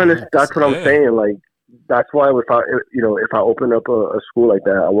what I'm trying to. That's what I'm saying. Like, that's why if I open up a school like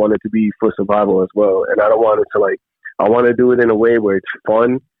that, I want it to be for survival as well, and I don't want it to like. I want to do it in a way where it's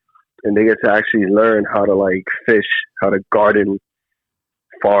fun, and they get to actually learn how to like fish, how to garden,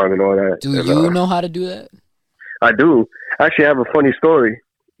 farm, and all that. Do you know how to do that? I do. Actually, I have a funny story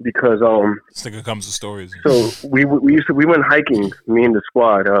because this nigga comes with stories. So we went hiking, me and the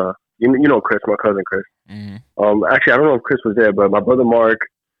squad. You know Chris, my cousin Chris. Mm-hmm. Actually, I don't know if Chris was there, but my brother Mark.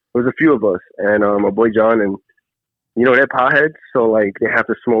 There was a few of us, and my boy John, and they're potheads, so like they have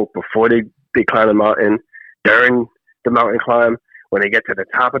to smoke before they climb the mountain, during the mountain climb. When they get to the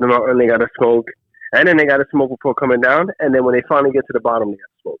top of the mountain, they gotta smoke, and then they gotta smoke before coming down, and then when they finally get to the bottom, they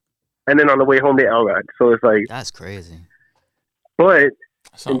gotta smoke, and then on the way home they out ride. So it's like that's crazy. But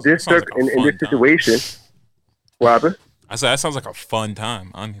in this situation, what happened? I said that sounds like a fun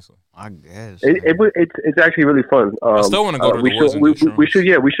time, honestly. I guess it's actually really fun. I still want to go to the woods. We should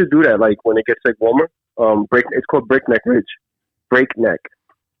do that. Like when it gets like warmer. It's called Breakneck Ridge. Breakneck.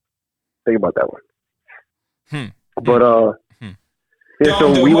 Think about that one. But yeah.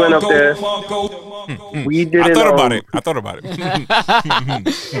 So we went up there. We did. I thought about it.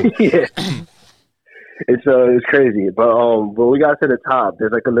 Yeah. It's crazy, but when we got to the top,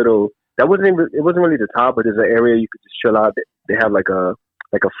 there's like a little. It wasn't really the top, but there's an area you could just chill out. They have like a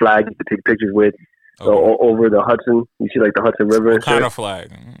flag you could take pictures with over the Hudson. You see like the Hudson River. What kind of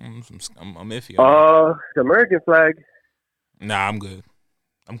flag? I'm iffy. The American flag. Nah, I'm good.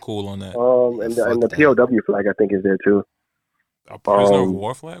 I'm cool on that. And the POW flag I think is there too. A prisoner of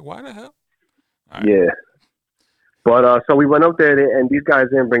war flag? Why the hell? Right. Yeah. But so we went up there and these guys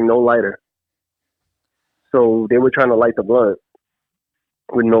didn't bring no lighter. So they were trying to light the blunt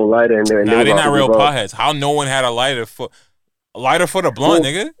with no lighter in there. They're not real potheads. How no one had a lighter for the blunt,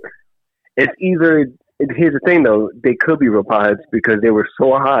 nigga? It's either. Here's the thing, though. They could be real potheads because they were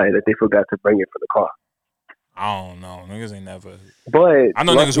so high that they forgot to bring it for the car. I don't know. Niggas ain't never. But I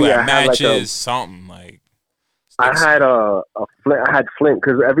know niggas who had matches, something like. I had a flint. I had flint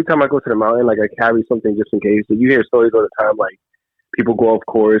because every time I go to the mountain, like I carry something just in case. So you hear stories all the time, like people go off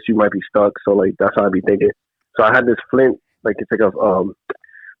course, you might be stuck. So like that's how I be thinking. So I had this flint, like it's like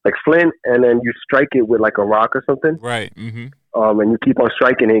like flint, and then you strike it with like a rock or something. Right. Mm-hmm. And you keep on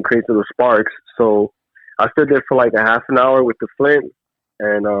striking it and it creates little sparks. So I stood there for like a half an hour with the flint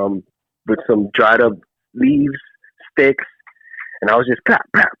and with some dried up leaves, sticks, and I was just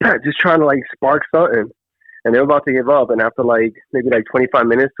just trying to like spark something. And they were about to give up. And after like maybe like 25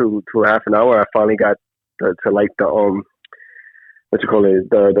 minutes to a half an hour, I finally got to like the what you call it,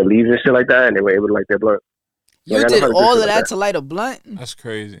 the leaves and shit like that, and they were able to light their blunt. You did all of that to light a blunt? That's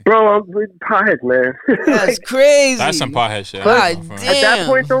crazy. Bro, I'm with potheads, man. That's crazy. That's some pothead shit. God damn. At that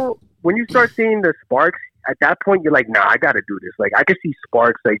point, though, when you start seeing the sparks at that point you're like, nah, I got to do this. Like I can see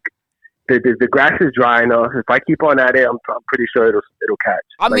sparks. Like the grass is dry enough. If I keep on at it, I'm pretty sure it'll catch.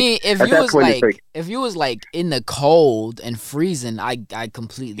 I mean, if you was like in the cold and freezing, I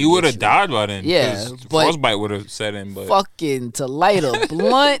completely. He would have died by then. Yeah, but frostbite would have set in. But fucking to light a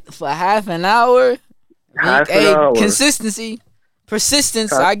blunt for half an hour. Half an hour. Consistency,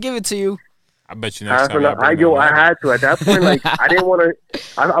 persistence. I give it to you. I bet you next time. I had to at that point. Like I didn't want to.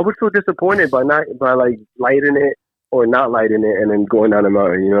 I was so disappointed by like lighting it or not lighting it and then going down the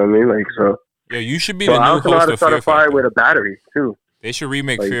mountain. You know what I mean? Like so. Yeah, you should be the new host. I also know how to start a fire Factor. with a battery too. They should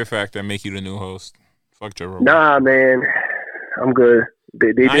remake Fear Factor and make you the new host. Fuck Joe Rogan. Nah, man, I'm good.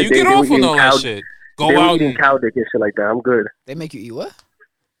 They get off on all that shit. They were eating cow dick and shit like that. I'm good. They make you eat what?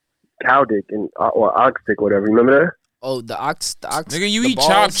 Cow dick and or ox dick, whatever. Remember that? Oh, the ox. Nigga, you eat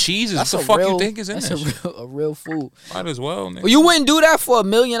chopped cheeses. What the fuck you think is in that's this? a real food. Might as well, nigga. Well, you wouldn't do that for $1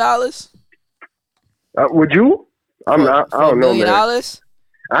 million? Would you? I don't know, $1 million? man.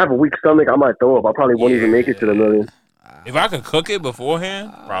 I have a weak stomach. I might throw up. I probably won't even make it to the $1 million. If I could cook it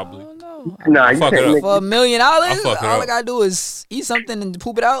beforehand, probably. Nah, you can't. For $1 million, all I I gotta do is eat something and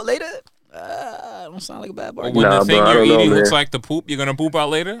poop it out later. Don't sound like a bad bargain. When the thing you're eating man. looks like the poop, you're gonna poop out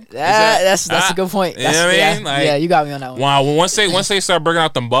later. That's a good point. You know what I mean? Yeah, you got me on that one. Wow, once they start bringing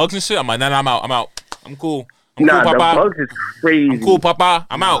out them bugs and shit, I'm like, nah, I'm out. I'm cool. I'm Nah, cool, the Papa. bugs is crazy. I'm cool, Papa.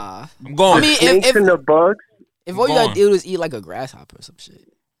 I'm out. I'm going. I mean, Snakes and the bugs. If all you gotta do is eat like a grasshopper or some shit.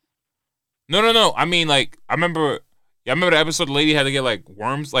 No. I mean, like, I remember the episode the lady had to get like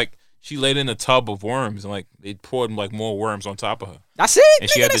worms, like she laid in a tub of worms and like they poured like more worms on top of her. That's it. And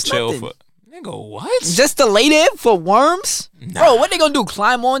nigga, she had to that's chill nothing. for. Nigga, what? Just to lay there for worms, Nah. bro. What they gonna do?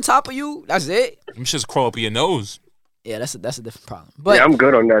 Climb on top of you? That's it. Them shits crawl up your nose. Yeah, that's a different problem. But Yeah, I'm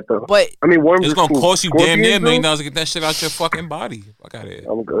good on that though. But I mean, worms. It's gonna cool. cost you damn near $1 million though? to get that shit out your fucking body. Fuck out of here.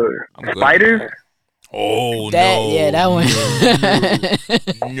 I'm good. I'm good. Spiders. Oh that, no. yeah, that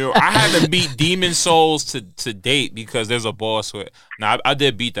one. No, I had to beat Demon Souls to date because there's a boss with. Now I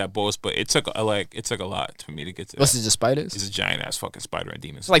did beat that boss, but it took a lot for me to get to. What's it? Just spiders? It's a giant ass fucking spider in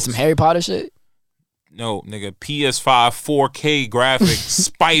Demon Souls. It's like some Harry Potter shit. No, nigga, PS5 4K graphic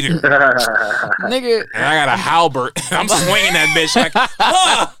spider. Nigga. And I got a halberd. I'm swinging that bitch like,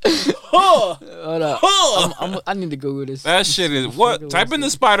 Hold up. I need to Google this. that shit is what? Type in the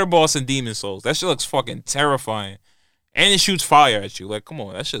spider boss in Demon Souls. That shit looks fucking terrifying, and it shoots fire at you. Like, come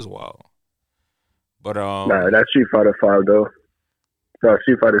on, that shit's wild. But Nah, that's Street Fighter 5 though. No,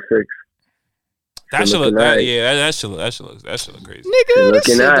 Street Fighter 6. that shit look nice. that shit look crazy. Nigga, this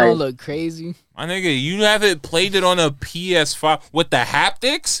shit Looking don't nice. look crazy. My nigga, you haven't played it on a PS5 with the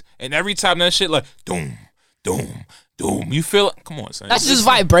haptics, and every time that shit like doom, doom, doom, you feel it? Come on, son. That's just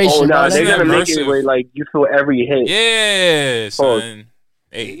vibration. Oh no, bro. they're That's gonna not- make it where like you feel every hit. Yeah, son.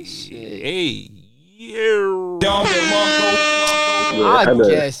 Hey, yo. I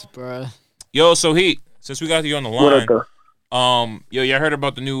guess, bro. Yo, so since we got you on the What line, up, though? y'all heard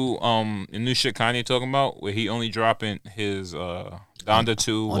about the new shit Kanye talking about where he only dropping his Donda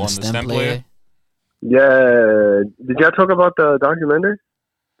 2 on the stem player? Yeah. Did y'all talk about the documentary?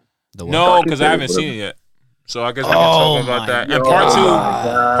 The what? No, because I haven't seen it yet. So I guess we can talk about that. And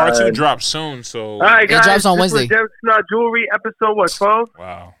God. part two drops soon. So All right, guys. drops on this was Wednesday. Dev's Not Jewelry episode, what, 12?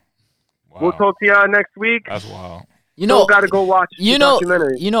 wow. We'll talk to y'all next week. That's wild. You know, Got to go watch the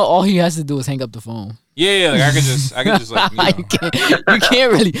documentary. all he has to do is hang up the phone. Yeah, like I could just like you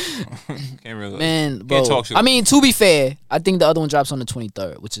can't really, can't really man, bro. Can't talk shit. I mean, to be fair, I think the other one drops on the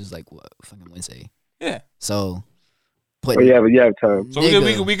 23rd, which is like what, fucking Wednesday. Yeah. So, Oh, yeah, but you have time. So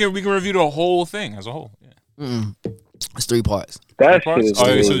Nigga. we can review the whole thing as a whole. Yeah. It's 3 parts, That Parts? shit is Oh,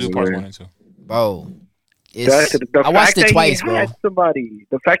 yeah, so amazing, do parts man. 1 and 2. bro. The I watched fact it that twice, he bro. had somebody,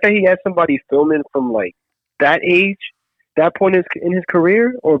 the fact that he had somebody filming from like that age, that point in his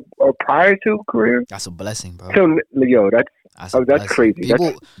career, or prior to career. That's a blessing, bro. So, yo, that's a that's blessing. crazy.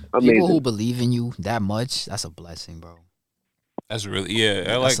 People, That's amazing. people who believe in you that much, that's a blessing, bro. That's really that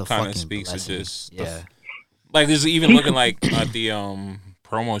That's a like kind fucking of speaks to blessing. just Yeah. like there's even looking like at the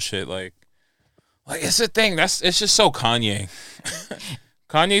promo shit like it's a thing it's just so Kanye.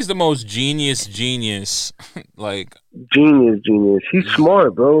 Kanye's the most genius like Genius. He's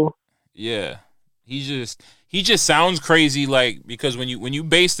smart, bro. yeah. He just sounds crazy like because when you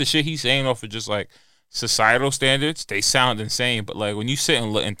base the shit he's saying off of just like societal standards, they sound insane, but like when you sit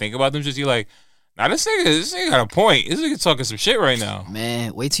and look and think about them just you're like, nah, this nigga got a point. This nigga talking some shit right now.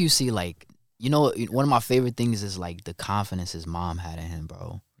 Man, wait till you see like, you know, one of my favorite things is like the confidence his mom had in him,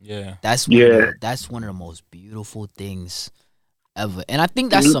 bro. Yeah. That's one of the most beautiful things ever. And I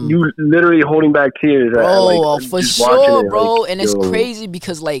think that's some you literally holding back tears, bro, for just sure, watching it, bro. like, And it's yo. crazy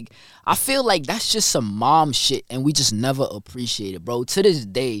because like I feel like that's just some mom shit, and we just never appreciate it, bro. To this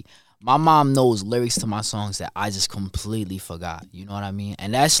day, my mom knows lyrics to my songs that I just completely forgot. You know what I mean?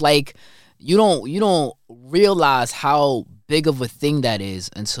 And that's like you don't realize how big of a thing that is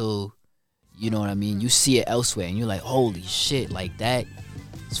until, you know what I mean, you see it elsewhere and you're like, holy shit, like that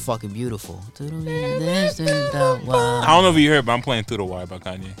is fucking beautiful. I don't know if you heard, but I'm playing Through the Wire by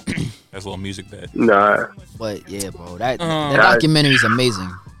Kanye. That's a little music bed. Nah, But yeah, bro, that documentary is amazing.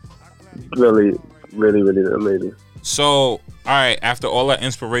 really, really, really amazing. So, all right, after all that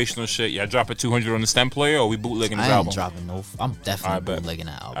inspirational shit, y'all dropping 200 on the stem player, or we bootlegging this I ain't album? dropping no. I'm definitely I bet. bootlegging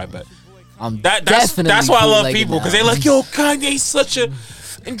that album. I bet. That's That's why I love bootlegging people, that because they album. like, yo, Kanye's such a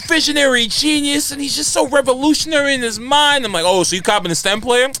visionary genius, and he's just so revolutionary in his mind. I'm like, oh, so you copping the stem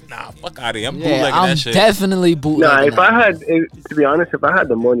player? Nah, fuck out of here. I'm Yeah, bootlegging I'm that shit. definitely bootlegging. Nah, if that I album. had, to be honest, if I had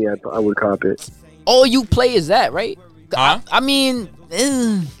the money, I would cop it. All you play is that, right? Huh? I mean,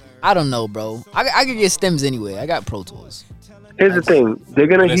 I don't know, bro. I could get stems anyway. I got Pro Tools. Here's the thing: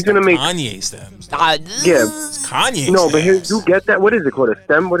 he's gonna make Kanye stems. Ah, yeah. It's Kanye No, stems. but here you get that. What is it called? A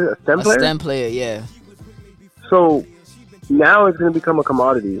stem? What is it? A stem a player? stem player, yeah. So now it's gonna become a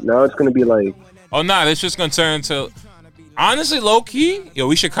commodity. Now it's gonna be like, Oh, nah, that's just gonna turn into... Honestly, low-key, yo,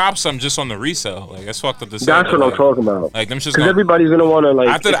 we should cop some just on the resale. Like, that's fucked up to say. that's but, what I'm like, talking about. Like, them just Because gonna... everybody's gonna want to like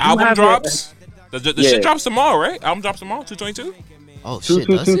After if the you album have drops, the Yeah. shit drops tomorrow, right? Album drops tomorrow, 222? Oh shit,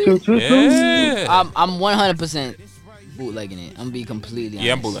 does it? Yeah. I'm 100% bootlegging it. I'm gonna be completely honest.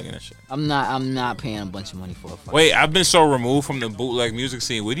 Yeah, I'm bootlegging that shit. I'm not paying a bunch of money for a fucking. Wait, I've been so removed from the bootleg music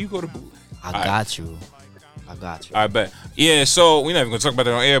scene. Where do you go to bootleg? I got you. I bet. Yeah, so we're not even gonna talk about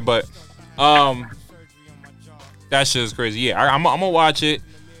that on air, but that shit is crazy. Yeah, I'm gonna watch it.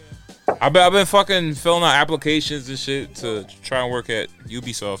 I've been fucking filling out applications and shit to try and work at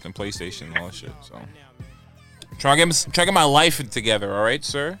Ubisoft and PlayStation and all that shit. So trying to get my life together. All right,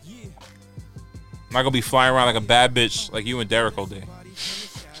 sir. I'm not gonna be flying around like a bad bitch like you and Derek all day.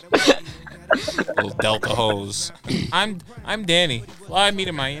 Little Delta hose. I'm Danny. Fly me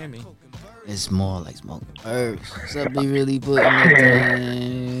to Miami. It's more like smoke herbs. Something really putting it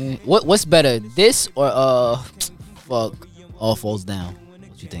in. What's better, this or fuck, All Falls Down?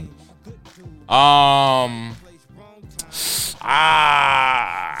 What you think?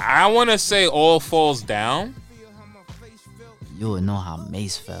 I want to say All Falls Down. You would know how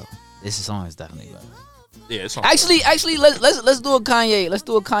Mace felt. This song is definitely better. Yeah, it's on. Actually, let's do a Kanye. Let's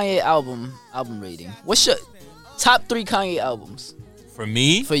do a Kanye album rating. What's your top 3 Kanye albums For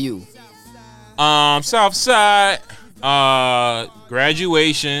me, for you? Southside,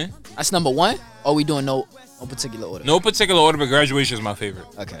 Graduation. That's number 1. Or we doing no particular order? No particular order, but Graduation is my favorite.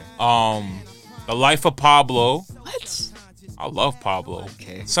 Okay. The Life of Pablo. What? I love Pablo.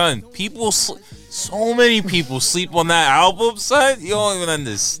 Okay. Son, so many people sleep on that album, son. You don't even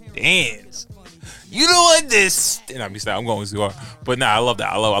understand. You don't understand. I'm going too hard. But nah, I love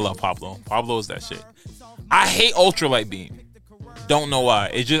that. I love Pablo. Pablo is that shit. I hate Ultralight Beam. Don't know why.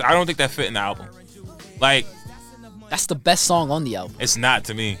 I don't think that fit in the album. Like, That's the best song on the album. it's not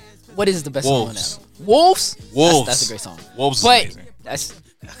to me. What is the best Wolves. song on the album? Wolves? Wolves. That's a great song. Wolves is But amazing. that's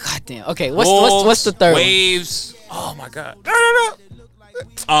goddamn. Okay, what's the third one? Waves. Oh my god.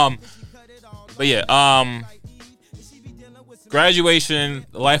 But yeah, Graduation,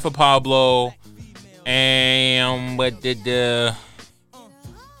 The Life of Pablo, and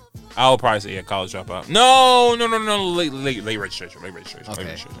I would probably say College Dropout. No, late registration.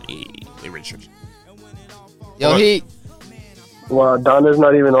 Okay. Late registration. Yo, he. Well, Donna's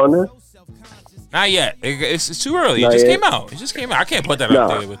not even on this. Not yet. It's too early. Not It just yet. came out. I can't put that Nah. up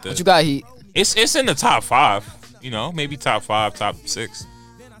there with What you the. got, Heat? It's in the top 5. You know, maybe top 5, top 6.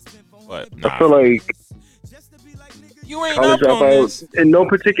 But nah. I feel like You ain't College up on this. Dropout in no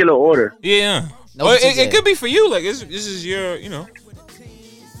particular order. Yeah. No Well, particular. it could be for you. Like, this is your, you know.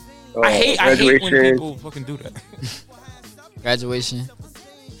 I hate when Graduation, people fucking do that. Graduation.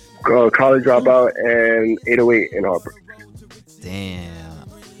 College Dropout, and 808 and Heartbreak. Damn.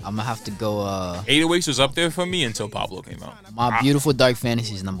 I'm gonna have to go. 808s was up there for me until Pablo came out. My Beautiful Dark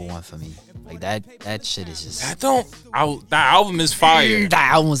Fantasy is number 1 for me. Like that shit is just. That album is fire.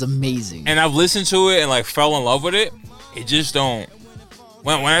 That album was amazing. And I've listened to it and like fell in love with it. It just don't.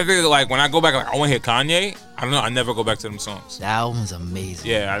 When I go back, like I want to hear Kanye. I don't know. I never go back to them songs. That album was amazing.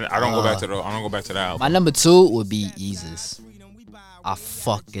 Yeah, I don't go back to the album. My number 2 would be Yeezus. I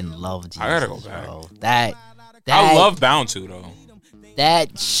fucking love Jesus. I gotta go back. Bro. That I love Bound to though.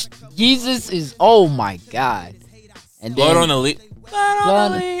 Jesus is, oh my god. And then Blood on the Lead.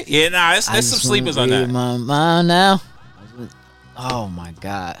 Yeah, nah, there's some sleepers on that. My mind now. Oh my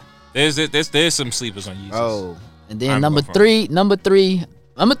God. There's some sleepers on Yeezus. Oh, and then number three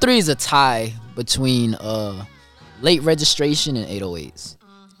is a tie between Late Registration and 808s.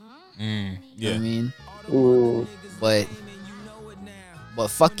 Yeah. You know what I mean? Ooh. But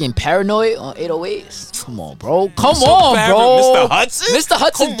fucking Paranoid on 808s. Come on, bro. Come So on, bad bro. with Mr. Hudson? Mr.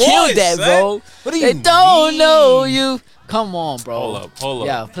 Hudson Come killed on, that, son. bro. What do you They don't mean? know you. Come on, bro. Hold up.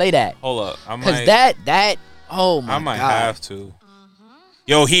 Yeah, play that. Hold up. Cause that. Oh my I might God. have to.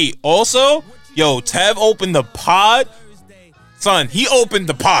 Yo, Tev opened the pod. Son, he opened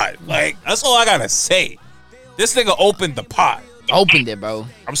the pod. Like, that's all I gotta say. This nigga opened the pod. Opened it, bro.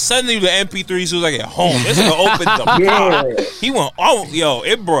 I'm sending you the MP3 as soon as I get home. This nigga opened the pod. He went,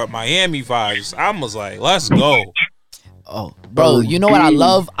 it brought Miami vibes. I was like, let's go. Oh, bro, you know what I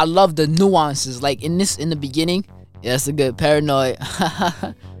love? I love the nuances. Like in the beginning, yeah, that's a good Paranoid.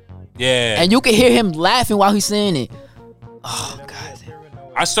 Yeah. And you can hear him laughing while he's saying it. Oh God.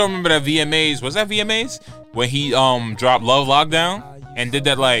 I still remember that VMAs. Was that VMAs? When he dropped Love Lockdown and did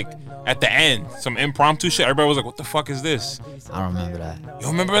that like at the end, some impromptu shit. Everybody was like, what the fuck is this? I don't remember that. You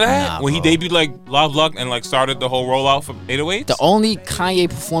remember that? Nah, when bro. he debuted like Love Luck and like started the whole rollout for 808s? The only Kanye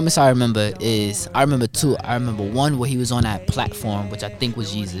performance I remember two. I remember one where he was on that platform, which I think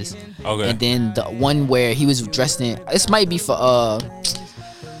was Jesus. Okay. And then the one where he was dressed in, this might be for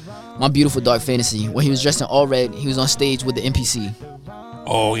My Beautiful Dark Fantasy, where he was dressed in all red. He was on stage with the NPC.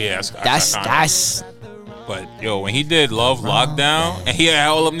 Oh yeah, That's But yo, when he did Love Lockdown and he had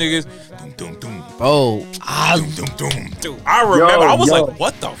all them niggas, doom, doom, bro. doom, doom, doom. I remember. I was like,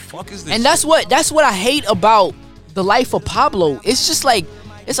 what the fuck is this? And that's what I hate about the life of Pablo. It's just like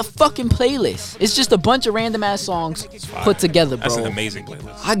it's a fucking playlist. It's just a bunch of random ass songs put together, bro. That's an amazing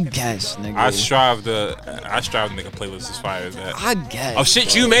playlist. I guess, nigga. I strive to make a playlist as fire as that. I guess. Of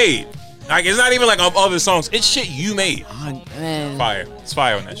shit you made. Like it's not even like of other songs. It's shit you made. Man. Fire. It's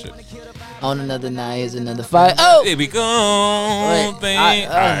fire on that shit. On another night is another fight. Oh, Here we go, baby.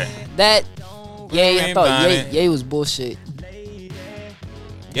 Alright. That. Ye, I thought Everybody. Ye was bullshit.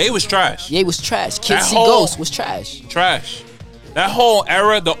 Yeah, it was trash. Ye was trash. Kid That See whole- Ghost was trash. Trash. That whole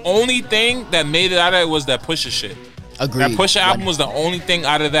era, the only thing that made it out of it was that Pusha shit. Agreed. That Pusha album was the only thing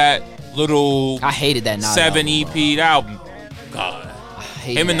out of that little I hated that Nas 7 album, EP album. God. I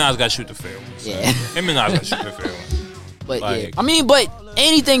hated Him and that. Nas got to shoot the fair one. son. Yeah. Him and Nas got to shoot the fair one. But yeah, like- I mean, but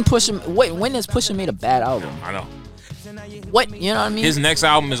anything Pusha. Wait, when has Pusha made a bad album? I know. What, you know what I mean? His next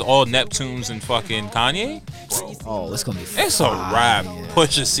album is all Neptunes and fucking Kanye. Bro, Oh, it's gonna be. it's a rap.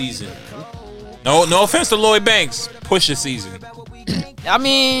 Pusha season. No offense to Lloyd Banks. Pusha season. I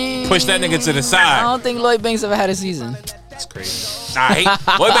mean, Push that nigga to the I side. don't think Lloyd Banks ever had a season. That's crazy.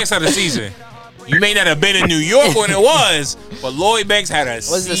 Lloyd Banks had a season. You may not have been in New York when it was, but Lloyd Banks had a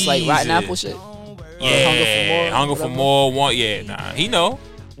season. Was this like Rotten Apple shit? Yeah, Hunger for More. One, yeah, nah, he know.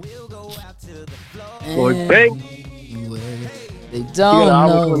 Lloyd Banks. They He got don't an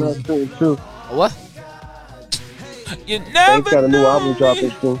album know. coming out soon too. What? You Banks never got a new know. album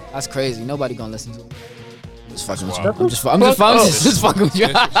dropping soon. That's crazy. Nobody gonna listen to it. I'm just fucking with you. Wow. I'm just fucking with you.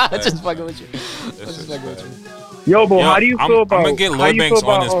 Disrespect. Just fucking with you. Disrespect. Yo, but how do you I'm feel about? gonna get how Lloyd you Banks feel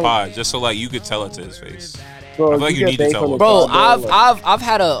on about, this pod just so like you could tell it to his face. Bro, I feel like you get need to Banks tell on the him. Bro, pod, like-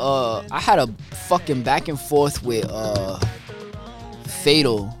 I've had a fucking back and forth with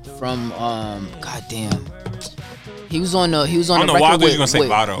Fatal from goddamn. He was on I the don't know record why I thought you with, were gonna say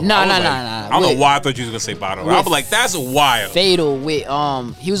Bato. Nah. I don't know why I thought you was gonna say Bato. I was like, that's wild. Fatal with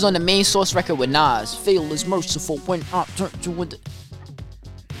he was on the main source record with Nas. Fatal is merciful when I turn to with the.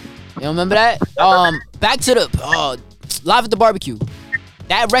 You remember that? Back to the Live at the Barbecue.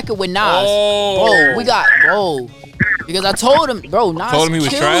 That record with Nas. Oh. Bro, because I told him, bro, Nas Told him he was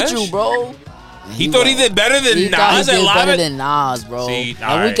killed trash? you, bro. He thought he did better than He thought Nas he at did Live better at- than Nas, bro. See, And we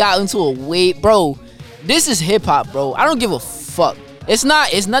alright. got into a way, bro. This is hip hop, bro. I don't give a fuck. It's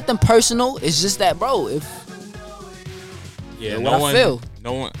nothing personal. It's just that, bro. If Yeah, what I feel.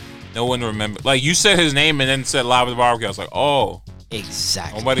 No one remember. Like you said his name and then said Live at the Barbecue. I was like, oh,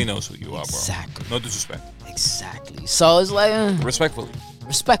 exactly, nobody knows who you are, bro. Exactly. No disrespect. exactly. So it's like, Respectfully.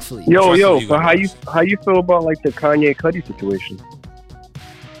 respectfully. Yo, Trust yo, the but how Eagles. you feel about like the Kanye Cudi situation?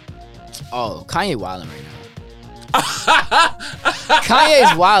 Oh, Kanye wilding right now.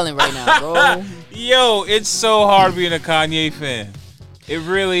 Kanye's wilding right now, bro. Yo, it's so hard being a Kanye fan. It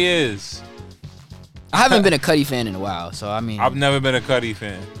really is. I haven't been a Cudi fan in a while, so I mean, I've never been a Cudi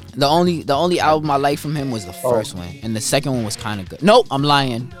fan. the only album I liked from him was the first one, and the second one was kind of good. Nope, I'm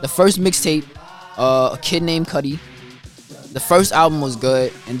lying. The first mixtape, A Kid Named Cudi. The first album was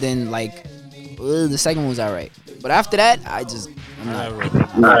good, and then like the second one was alright. But after that, I'm not.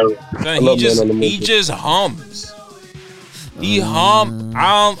 Son, love he Man on the he Mission. just hums. He hum.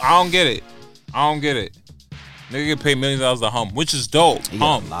 I don't get it. Nigga get paid millions of dollars to hum, which is dope. He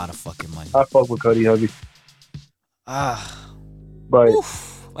got a lot of fucking money. I fuck with Cudi heavy. But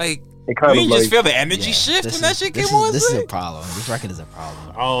like, it kind you of just like, feel the energy shift when that shit came on. This is a problem. This record is a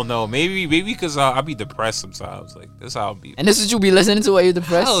problem. Oh no, maybe because I be depressed sometimes. Like this how I be. And this is what you be listening to while you're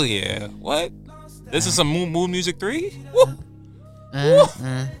depressed? Hell yeah. What? This is some Moon Music 3?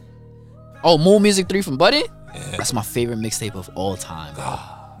 Oh, Moon Music 3 from Buddy? Yeah. That's my favorite mixtape of all time.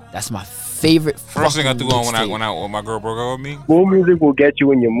 That's my favorite. First thing I threw on mixtape. when my girl broke up with me. Moon music will get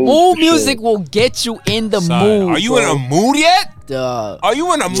you in your mood. Moon for music sure. will get you in the Son, mood. are you bro. in a mood yet? Duh. Are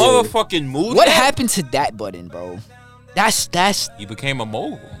you in a motherfucking mood? What yet? happened to that button, bro? That's. He became a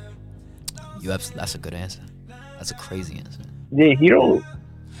mogul. That's a good answer. That's a crazy answer. Yeah, he don't.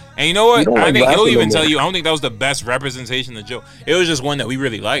 And you know what? don't I like think he'll rapping even no tell more. you. I don't think that was the best representation of Joe. It was just one that we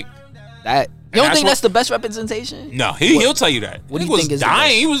really liked. That you don't that's think what- that's the best representation? No, he'll tell you that. What do He you was think is the dying.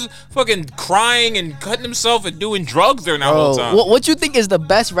 best? He was fucking crying and cutting himself and doing drugs during that whole Bro, time. what you think is the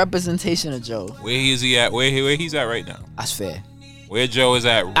best representation of Joe? Where is he at? Where he's at right now? That's fair. Where Joe is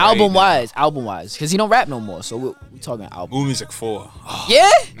at right Album now. wise, because he don't rap no more. So we're talking album. Moon Music 4. Oh, Yeah,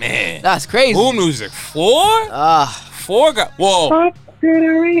 man. that's crazy. Moon Music 4? Ah, 4 got... Whoa.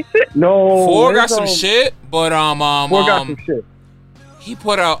 No. 4 got where's, some shit, but 4 got some shit. he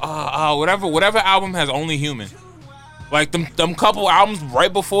put out whatever album has Only Human. Like them couple albums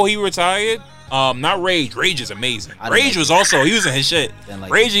right before he retired. Not Rage. Rage is amazing. I didn't Rage like was also using his shit. Didn't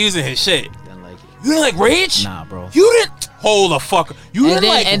like Rage is using his shit. didn't like it. You didn't like Rage? Nah, bro. You didn't hold the fuck. You And didn't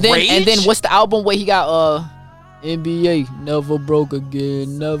like Rage? and then what's the album where he got NBA never broke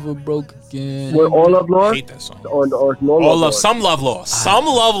again, never broke again. With All Love I Lost? hate that song. Or no All Love love, Lost? some love lost. Some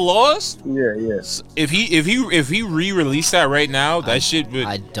love lost. Yeah. If he re-released that right now, that shit would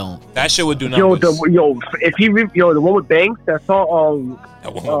I don't. that shit would do Yo, numbers. the one with Banks, that song,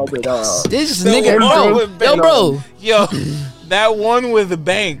 That one with with, This The nigga, one bro. with Yo, bro. Yo, that one with the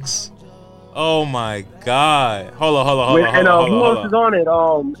Banks. Oh my god. Hold on. and who else is on it?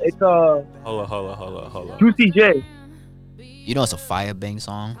 It's Hold on. Juicy J. You know it's a fire bang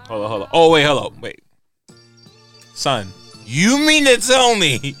song. Hold on. Oh wait. Son, you mean to tell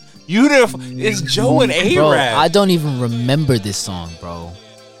me you it's Joe and Bro, A-Rap? I don't even remember this song, bro.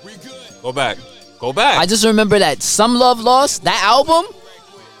 Go back. I just remember that Some Love Lost, that album.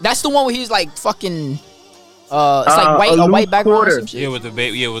 That's the one where he's like fucking. It's like a white background or some shit. Yeah, with the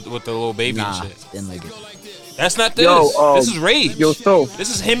baby. Yeah, with the little baby Nah, and shit. didn't like it. That's not this. Yo, this is Rage. Yo, so This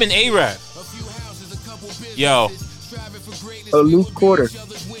is him and A-Rap. Yo, a loose quarter.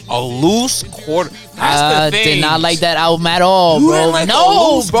 a loose quarter. That's I the thing. did not like that album at all, You bro. didn't like No, a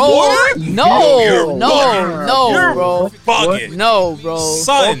loose bro. quarter? No, You're no, bugging. no, You're bro. bugging. No, bro.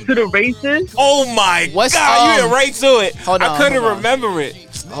 Son. Off to the races. Oh my What's, god, you went right to it. hold I on, couldn't hold on. remember it.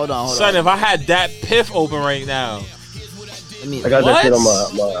 Hold on. Son, if I had that piff open right now. Let me, I got that shit on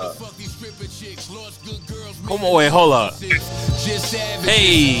What? my Come on, wait, hold up.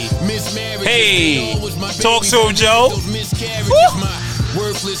 Hey, talk to him, Joe.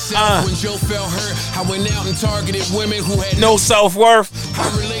 Worthless self when Joe felt hurt. I went out and targeted women who had No self-worth.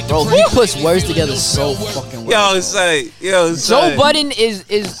 bro, he puts words together so fucking well. Joe Budden is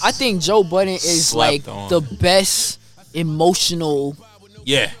I think Joe Budden is Slept like on. the best emotional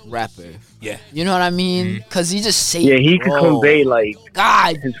Yeah, rapper. yeah. You know what I mean? Cause he just say Yeah, he could bro. convey like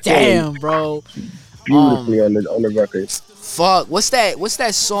God his damn, bro. beautifully on the record. Fuck. What's that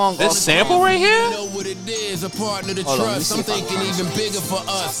song? This sample right here? know what it is, a partner to Hold on, let me trust. see I'm if I can thinking even bigger for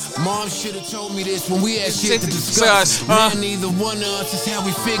us. Mom should have told me this when we had shit to Discuss, discuss. huh? Man, neither one of us is how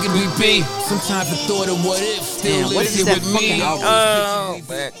we figured we'd be. Sometimes the thought of what if still Damn, what lives is here that with me. fucking album? Oh,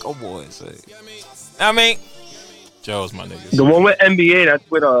 man, come on. I mean, Joe's my nigga. The one with NBA, that's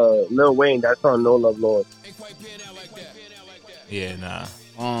with Lil Wayne. That's on No Love Lost. Yeah, nah.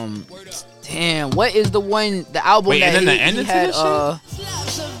 Damn, what is the album Wait, that and then he, the ending he to had? this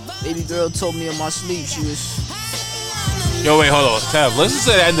Baby girl told me in my sleep she was. Yo, wait, hold on. Tev,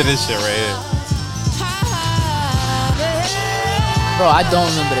 listen to the end of this shit right here. Bro, I don't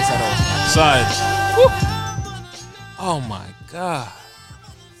remember this at all. Son. Woo. Oh my god.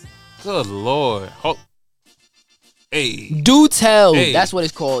 Good lord. Hey. Do Tell. Hey. That's what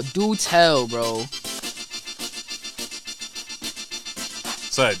it's called. Do Tell, bro.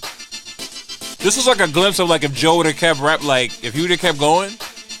 Son. This was like a glimpse of like if Joe would have kept rap, like if he would have kept going,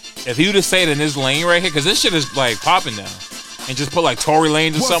 if he would have stayed in this lane right here, because this shit is like popping now, and just put like Tory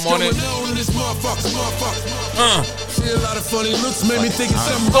Lanez or something on it. See a lot of funny looks, made me think it's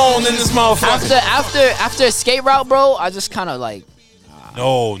something Going in this motherfucker. After Escape Route, bro, I just kind of like.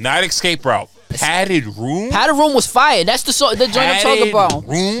 No, not Escape Route. Padded Room? Padded Room was fire. That's the song, the joint I'm talking about.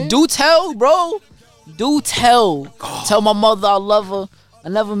 Room? Do tell, bro. Do tell. Tell my mother I love her. I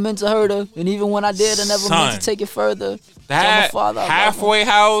never meant to hurt her, and even when I did, I never meant to take it further. That Tell my father I Halfway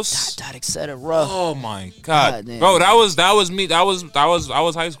House. That etc. Oh my God, damn. bro, that was me. That was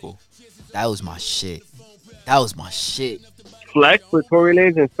high school. That was my shit. That was my shit. Flex with Tory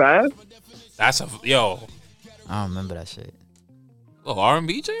Lanez and Fab. That's yo. I don't remember that shit. Oh,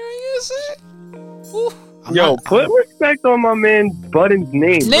 R&B J right here, shit. Yo, put respect on my man Budden's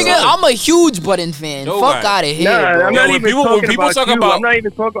name. Nigga, bro. I'm a huge Budden fan. No, Fuck out of here, Nah, bro. I'm not When even people talking about talk you. about- I'm not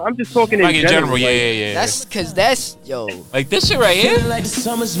even talking. I'm just talking Like in in general. general, like, yeah. That's cause that's yo. Like this shit right here. Like the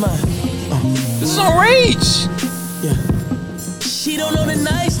summer's mine. This is on Rage. She don't know the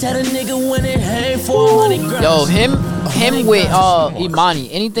nights that a nigga went and hang for 100 grams. Yo, him with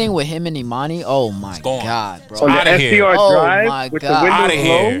Imani. Anything with him and Imani? Oh my gone. God, bro. on the Outta here. FDR Oh Drive my with God. the Out of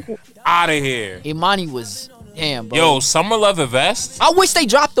windows here. low. Out of here. Imani was damn, bro. Yo, Summer Leather Vest. I wish they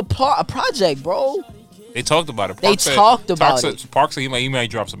dropped a project, bro. They talked about it. They talked about it. Park said he might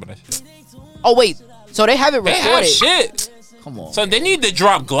drop some of that shit. Oh wait, so they have it They recorded? have shit. Come on. So they need to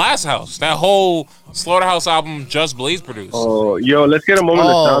drop Glass House. That whole Slaughterhouse album Just Blaze produced. Oh, yo, let's get a moment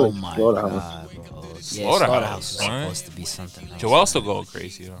of Oh silence. my Slaughterhouse. God, bro. Yeah, Slaughterhouse, Slaughterhouse was man. supposed to be something else. Joel's still going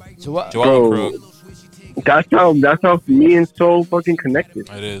crazy, though. Joel Joel Bro. and Crook. That's how me and Soul fucking connected.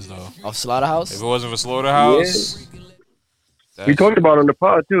 It is, though. of Slaughterhouse. If it wasn't for Slaughterhouse, We talked about it on the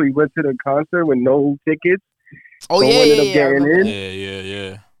pod too. He went to the concert with no tickets. Oh so yeah, ended yeah, up yeah. I getting remember in.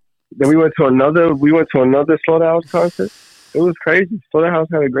 Yeah. Then we went to another Slaughterhouse concert. It was crazy. Slaughterhouse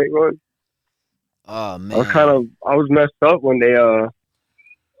had a great run. Oh man. I was messed up when they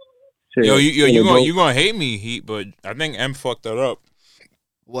shit, Yo, you when they gonna hate me, Heat, but I think M fucked that up.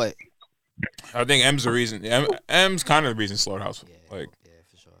 What? I think M's the reason. M's kind of the reason Slaughterhouse. Like, Yeah,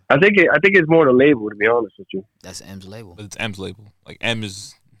 for sure. I think it's more the label, to be honest with you. That's M's label. but it's M's label. Like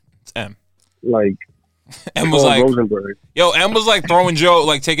it's M. Like M was Paul like, Rosenberg. yo, M was like throwing Joe,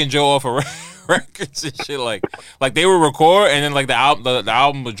 like taking Joe off of records and shit. Like they would record and then like the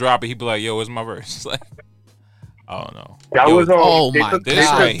album would drop and he'd be like, yo, where's my verse? Like, I don't know. That Yo, was on. Oh they my took- this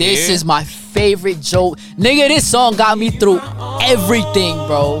God, right this here. is my favorite joke. Nigga, this song got me through everything,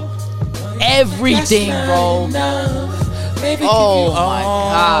 bro. Everything, bro. Oh my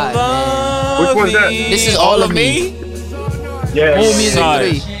God, man. Which one's that? This is All of Me. Yeah. Whole Music Son.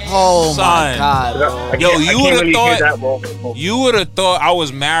 3. Oh my Son. God, bro. I Yo, can't- I you can't would've really thought- hear that one. You would have thought I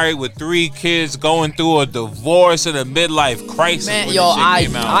was married with 3 kids going through a divorce and a midlife crisis. Man, when yo, this shit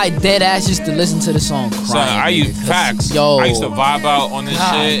came out. I dead ass used to listen to the song crying. Son, I nigga, use 'cause, facts. Yo, I used to vibe out on this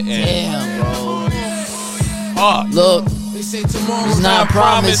God shit and damn, bro. fuck. Look, it's not a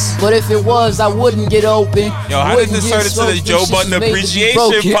promise, but if it was, I wouldn't get open. Yo, how did Wouldn't this get turn into smoked, the them Joe shits Budden was made to be appreciation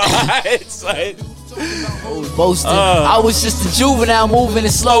broken. vibes? Like, Boasting. I was just a juvenile moving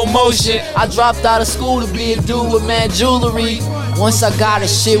in slow motion. I dropped out of school to be a dude with mad jewelry. Once I got it,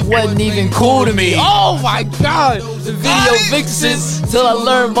 shit wasn't even cool to me. Oh my God, the video vixens. Till I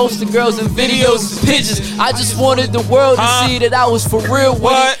learned most of the girls in videos is pictures. I just wanted the world to see that I was for real with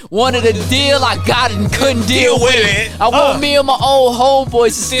What? it. Wanted a deal, I got it and couldn't deal with it. I want me and my old homeboys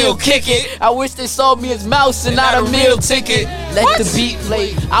to still kick it. I wish they saw me as mouse and not a meal ticket. Let the beat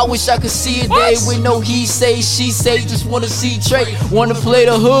play. I wish I could see a day with no he say, she say. Just wanna see Trey. Wanna play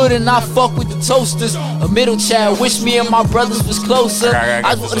the hood and not fuck with the toasters. A middle child. Wish me and my brothers was closer. I I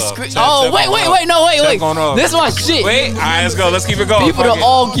got wanna this up. scream. Tap Oh wait, going wait, up. wait, no, wait, Tap wait. going up. This is my shit. wait, alright, let's go. Let's keep it going. People Fuck to it.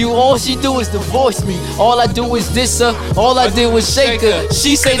 argue, all she do is divorce me. All I do is diss her, all I did was shake her.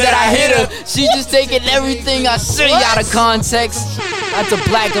 She say that I hit her, she just taking everything I say out of context. Not to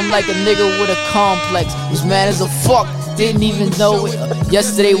black him like a nigga with a complex. Was mad as a fuck, didn't even know it.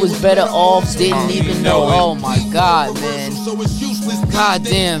 Yesterday was better off, didn't even know. Oh my God, man. God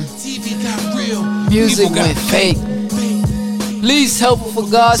damn. Music went fake. Please help her for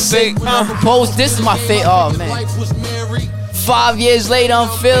God's sake. Propose, this is my fate. Oh man. 5 years later, I'm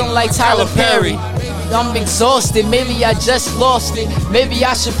feeling like Tyler Perry. I'm exhausted, maybe I just lost it. Maybe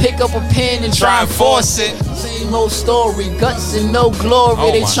I should pick up a pen and try and force it. Same old story, guts and no glory.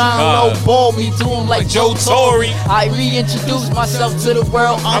 Oh They my try God. and lowball me, do 'em like Joe Torre. I reintroduce myself to the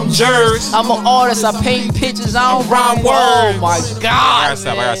world, I'm Jers. I'm an artist, I paint pictures, I don't rhyme words. Oh my I God, gotta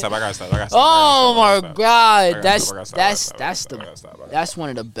stop. I man. gotta stop. I gotta stop. I gotta stop. Oh my I gotta God, stop. that's I gotta stop. that's I that's gotta the stop. that's one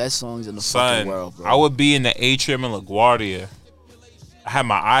of the best songs in the Son, fucking world, bro. I would be in the atrium in LaGuardia. I had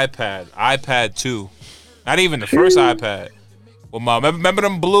my iPad 2. Not even the first iPad. Well, remember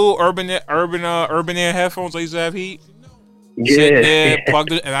them blue Urban Air headphones I used to have, Heat? Sitting Yeah. there,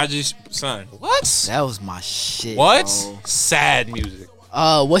 plugged it, and I just, son, what? That was my shit. What? Bro. Sad music.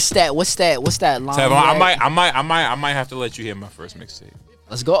 What's that line? I might have to let you hear my first mixtape.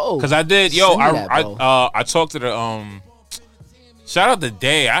 Let's go. Cause I did, I talked to the shout out to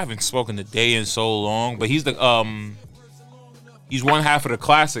Day. I haven't spoken to Day in so long, but he's he's one half of the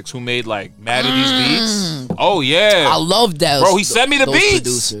Classics who made like Mad at These Beats. Oh yeah, I love that, bro. He sent me the beats.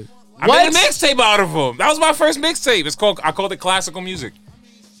 Producer. I made a mixtape out of him. That was my first mixtape. I called it Classical Music.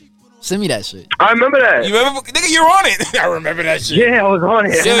 Send me that shit. I remember that. You remember, nigga? You're on it. I remember that shit. Yeah, I was on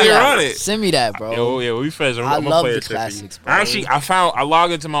it. Yeah, you're on it. Send me that, bro. Yo, yeah, we friends. I love the Classics, bro. Actually, I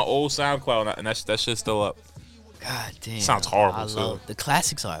logged into my old SoundCloud and that shit's still up. God damn. Sounds horrible. I love the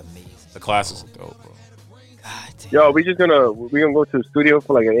Classics are amazing. The Classics are dope, bro. God damn. Yo, we gonna go to the studio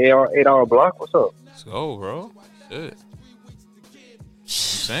for like an 8-hour block. What's up? Let's go, bro. Shit. I'm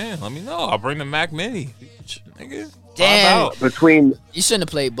saying, let me know. I'll bring the Mac Mini, nigga. Damn. Between You shouldn't have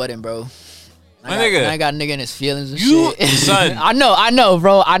played Button, bro. I got a nigga in his feelings and you, shit. son. I know,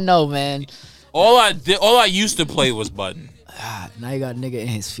 bro. I know, man. All I used to play was Button. Now you got a nigga in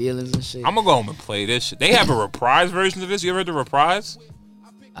his feelings and shit. I'm gonna go home and play this shit. They have a reprise version of this. You ever heard the reprise?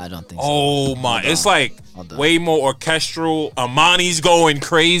 I don't think so. Oh my! It's like way more orchestral. Amani's going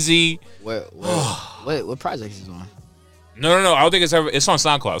crazy. What project is it on? No. I don't think it's ever. It's on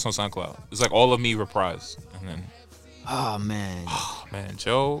SoundCloud. It's like All of Me reprise. And then, oh man,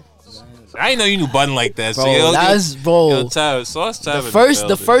 Joe. I didn't know you knew Button like that. Bro, so that's bro.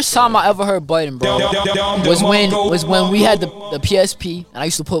 The first time I ever heard Button, bro, was when we had the PSP, and I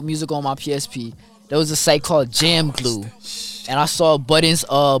used to put music on my PSP. There was a site called Jam Glue, and I saw Button's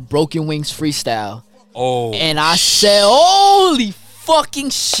Broken Wings freestyle. Oh, and I said, "Holy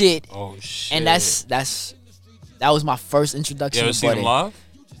fucking shit!" Oh shit! And that was my first introduction. You ever to seen Button. him live?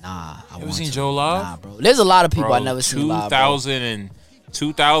 Nah, I ever seen Joe live? Nah, bro. There's a lot of people I never seen live.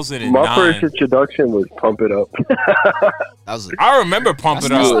 2009. My first introduction was Pump It Up. I remember Pump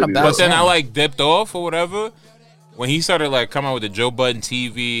It Up, but then song. I like dipped off or whatever. When he started like coming out with the Joe Budden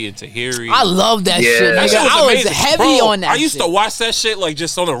TV and Tahiri. I love that shit, nigga. I was heavy on that I used to watch that shit like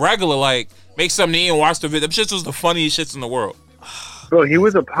just on the regular, like make something to eat and watch the video. Them shits was the funniest shits in the world. Bro, he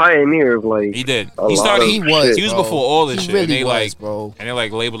was a pioneer of like. He did. He was before all this shit. Really and they was, bro. And they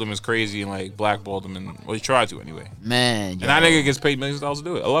like labeled him as crazy and like blackballed him, and well, he tried to anyway. Man, and that nigga gets paid millions of dollars to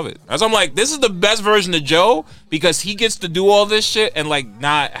do it. I love it. That's why I'm like, this is the best version of Joe because he gets to do all this shit and like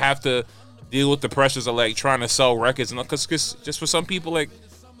not have to deal with the pressures of like trying to sell records and because just for some people like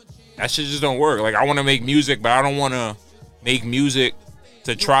that shit just don't work. Like I want to make music, but I don't want to make music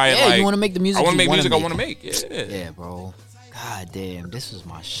to try and like. You want to make the music. I want to make music. I want to make. Yeah. Yeah, bro. God damn, this was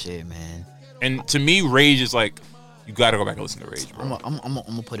my shit, man. And to me, Rage is like, you gotta go back and listen to Rage, bro. I'm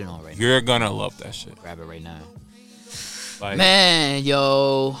gonna put it on right now. You're gonna love that shit. Grab it right now. Like, man,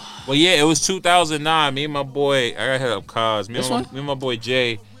 yo. Well, yeah, it was 2009. Me and my boy, I gotta hit up Cos. Me and my boy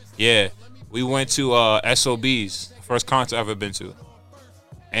Jay, yeah, we went to SOB's, first concert I've ever been to.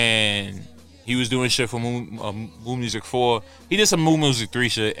 And he was doing shit for Moon Music 4. He did some Moon Music 3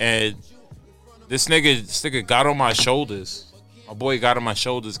 shit, and this nigga got on my shoulders. My boy got on my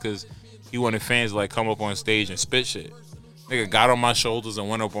shoulders because he wanted fans to like come up on stage and spit shit. Nigga got on my shoulders and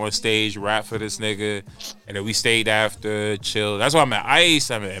went up on stage, rap for this nigga, and then we stayed after, chilled. That's why I met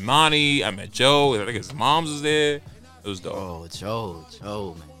Ice, I met Imani, I met Joe. I think his mom's was there. It was dope. Oh,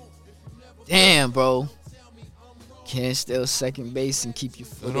 Joe, man. Damn, bro. Can't steal second base and keep your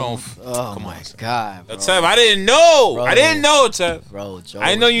foot on. Oh my God, bro. Tev, I didn't know. Bro. I didn't know, Tev. Bro, Joe. I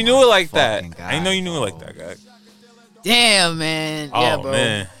didn't know you knew it like that. Guy, I didn't know you knew it like that, guy. Damn, man. Yeah, Oh, bro.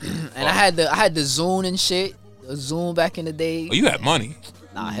 man. And I had the Zune and shit. The Zune back in the day. Oh, you had money.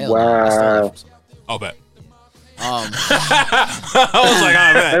 Nah, hell no. I stole it from Oh, bet. I was like,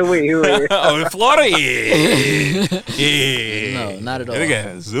 I bet. Wait. Oh, in Florida? Yeah. Yeah. No, not at all. That nigga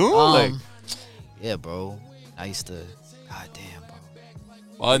had Zoom? Yeah, bro. I used to. God damn, bro.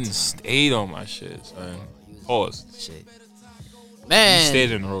 Button stayed on my shit, son. Pause. Shit. He Man.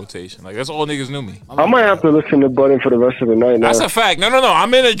 stayed in the rotation. Like, that's all niggas knew me. I might have to listen to Button for the rest of the night now. That's a fact. No.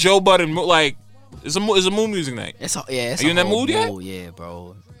 I'm in a Joe Budden mood. Like, it's a mood music night. It's Are you in that mood yet? Yeah,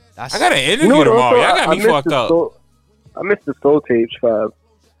 bro. I got an interview tomorrow. Y'all got me fucked up. I missed the Soul Tapes, Fab.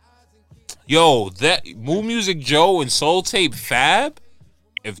 Yo, that Mood Music Joe and Soul Tape Fab,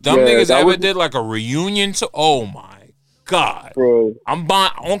 if them niggas ever did like a reunion to, oh my God. Bro. I'm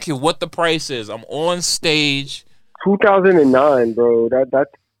buying, I don't care what the price is. I'm on stage. 2009, bro.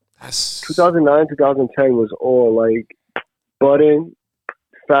 That's 2009, 2010 was all like Button,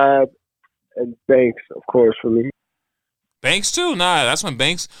 Fab, and Banks, of course, for me. Banks too? Nah, that's when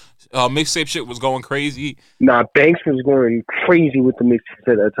Banks mixtape shit was going crazy. Nah, Banks was going crazy with the mixtape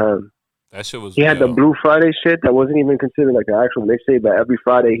at that time. That shit was. He had the Blue Friday shit that wasn't even considered like an actual mixtape, but every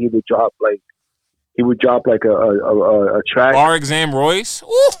Friday he would drop like a track. Bar Exam Royce.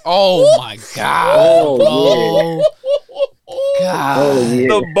 Ooh. Oh my god. Oh yeah. God. Oh yeah.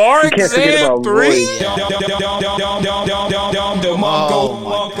 The Bar You can't forget Exam about 3. Royce. Oh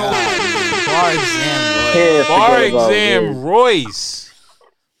my god. Can't Bar forget about Exam Royce.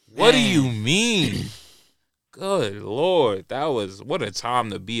 What do Man. you mean? Good Lord, that was what a time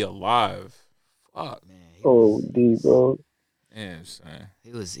to be alive. Fuck, Man, Oh, D, bro. man, son.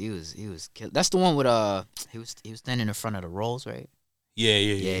 he was kill- That's the one with he was standing in front of the rolls, right?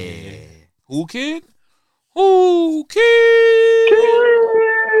 Yeah. Who kid? Who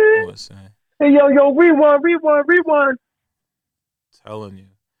kid? What's that? Hey, yo, rewind. Telling you.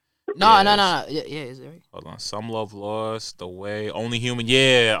 No. Yes. Yeah, is it right? Hold on. Some Love Lost, The Way, Only Human.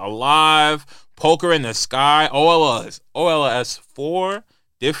 Yeah, Alive, Poker in the Sky, OLS 4,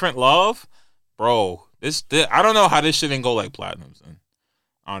 Different Love. Bro, this I don't know how this shit didn't go like platinum, son.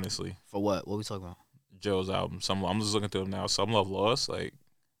 Honestly. For what? What we talking about? Joe's album. I'm just looking through him now. Some Love Lost. Like,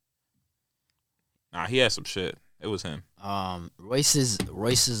 nah, he had some shit. It was him. Royce's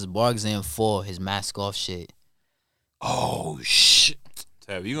Bar Exam 4, his Mask Off shit. Oh, shit.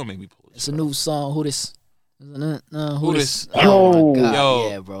 Tab, you gonna make me pull this It's a new song. Who this? Who this? Oh my god. Yo.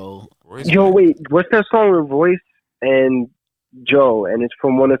 Yeah, bro. Royce, Yo, wait, what's that song with Royce and Joe? And it's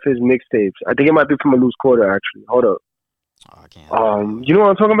from one of his mixtapes. I think it might be from A Loose Quarter, actually. Hold up. Oh, I can't. You know what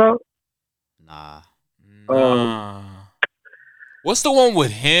I'm talking about? Nah. Nah. What's the one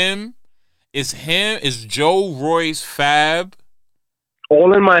with him? Is Joe, Royce, Fab?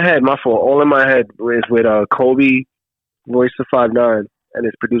 All in My Head. My fault. All in My Head is with Kobe, Royce the 5'9", and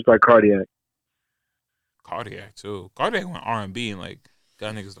it's produced by Cardiac. Cardiac too. Cardiac went R&B and like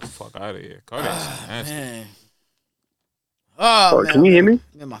got niggas the fuck out of here. Cardiac's nasty. Man. Oh, man. Can you hear me?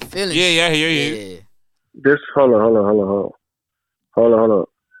 Man, my feelings. Yeah, I hear you. Yeah. This. Hold on.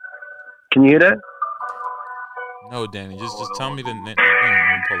 Can you hear that? No, Danny, just tell me the name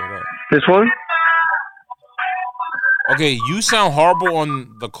and pull it up. This one? Okay, you sound horrible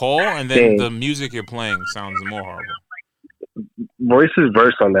on the call, and then Dang. the music you're playing sounds more horrible. Royce's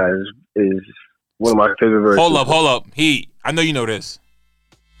verse on that is one of my favorite verses. Hold up. I know you know this.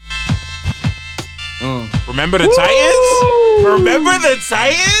 Remember the Titans? Remember the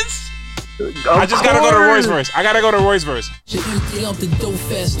Titans? I just gotta go to Roy's verse.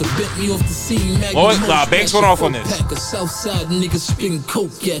 Oh, Banks went off on this.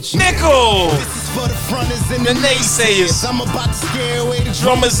 Nickel! This is for the fronters and The naysayers. I'm about to scare away the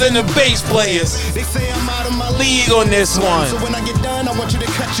Drummers and the bass players. They say I'm out of my League on this one. So when I get done, I want you to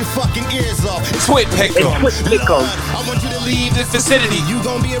cut your fucking ears off. Twit Pick'em. Lord, I want you to leave The vicinity. You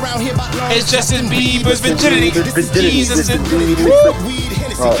gon' be around here about long. It's Justin Bieber's virginity. This is Jesus and weed,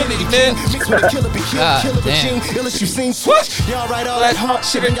 Hennessy, Kennedy, man. mix with a killer, be God killer, damn. illest you seen switch. Y'all write all that hard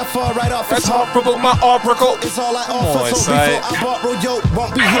shit and y'all fall right off. That's horrible, my oracle. It's all I on, offer, so son. before I borrow, yo,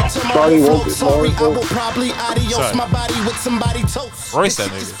 won't be hit Sorry, tomorrow. won't be- Sorry, I won't- will probably adios Sorry. my body with somebody toast. Royce that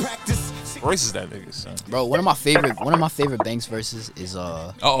This shit nigga. is practice. Royce is that nigga, son. Bro, one of my favorite Banks verses is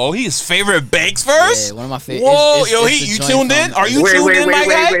Uh-oh, his favorite Banks verse? yeah, one of my favorite. Whoa, it's yo, the you joint tuned in? from- Are you tuned in, my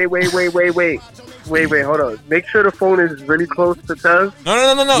guy? Wait, hold on. Make sure the phone is really close to Tev. No.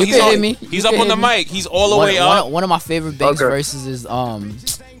 You He's can on, hear me. He's You up can on the hear me. mic. He's all the way up. One of my favorite Banks Okay. verses is the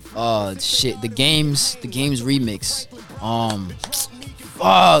games remix.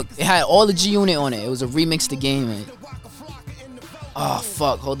 Fuck, it had all the G Unit on it. It was a remix to game. Man. Oh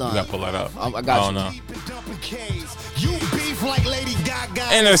fuck, hold on. You gotta pull that up. I got you. know. You beef like Lady Gaga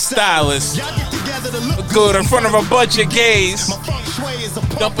And a stylist. Y'all get together to look Good in front of a bunch of gays. My feng shui is a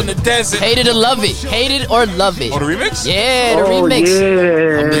Dump in the desert. Hate it or love it. Hate it or love it. Oh, the remix? Yeah, the Oh, remix.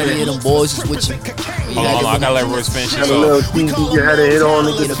 yeah. I mean, yeah, them boys is with you. Hold on, I gotta let Royce finish Got this a little off. TV you had to hit on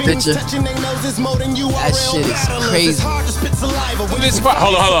to Get a picture. That shit is crazy. This part,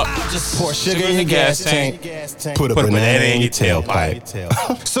 hold on. Just pour Sugar in your gas tank. Put a banana in your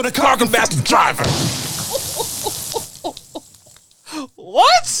tailpipe. So the car can bastard driver.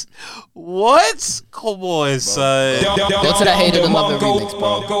 What? Come on, son. Go to that Hate It or Love It remix,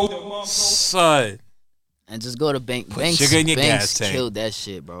 bro. Son, And just go to Banks. sugar in your gas Banks tank. killed that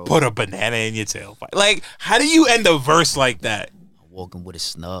shit, bro. put a banana in your tailpipe. Like, how do you end a verse like that? Walking with a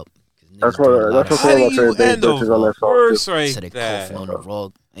snub. That's what one of How my do you favorite bass end a verses on that song. verse too. right Said they there? coughing on the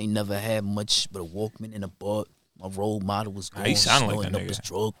rug. Ain't never had much but a Walkman in a butt. My role model was Nah, gone, he sound like snowing that up his nigga.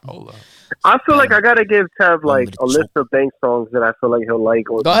 drug. Hold up. I feel like I gotta give Tev like with a the list of Banks songs that I feel like he'll like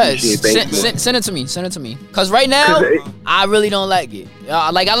or Go ahead, appreciate Banks. send it to me. Send it to me. Cause right now, 'Cause I really don't like it. I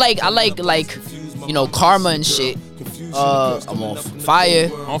like you know, Karma and shit. I'm on fire.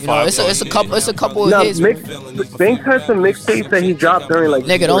 It's a couple of hits. Banks had some mixtapes that he dropped during like.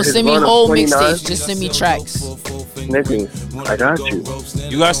 Nigga, don't send me whole mixtapes. Just send me tracks. Nigga, I got you.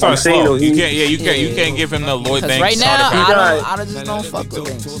 You gotta start slow. You can't give him the Lloyd Banks. Right now, I just don't fuck with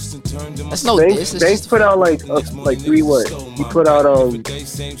Banks. That's no diss. Banks put out like 3 what? He put out you can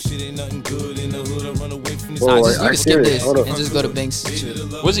skip this and just go to Banks.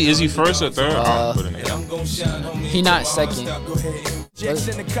 Was he? Is he first or third? He not second.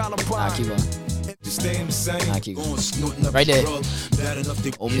 Nah, keep on. Right there.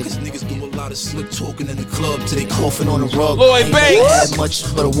 Old niggas do a lot of slick talking in the club till they coughing on the rug. Lloyd Banks. Had much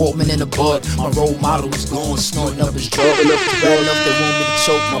but a Walkman in the bud. My role model was going snorting up his drug. Bad enough they want me to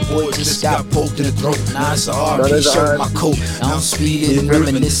choke. My boy just got poked in the throat. Now it's a RP shirt, my coat. I'm speeding,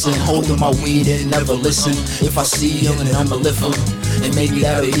 reminiscing, holding my weed and never listen. If I see him, then I'ma lift him. And maybe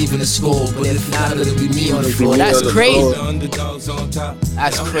that'll even the score. But if not, it'll be me on the floor. That's crazy.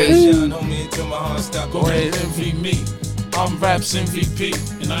 That's crazy. Go ahead, envy me. I'm Raps MVP,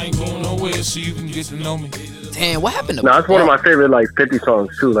 and I ain't going nowhere, so you can get to know me. Damn, what happened to that's one of my favorite like 50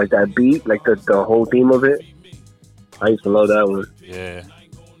 songs too. Like that beat, like the whole theme of it. I used to love that one. Yeah.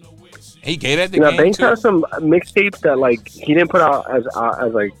 He gave that the game game Banks too. has some mixtapes that like he didn't put out as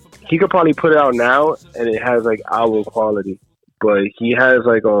like he could probably put it out now and it has like album quality, but he has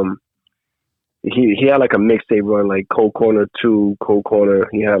like he had like a mixtape run like Cold Corner 2, Cold Corner.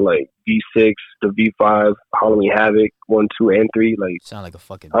 He had like V6, the V5, Halloween Havoc 1, 2, and 3. Like sound like a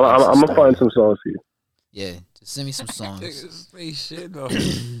fucking. I'm gonna find some songs for you. Yeah, just send me some songs.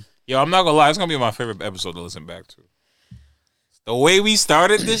 Yo, I'm not gonna lie, it's gonna be my favorite episode to listen back to. The way we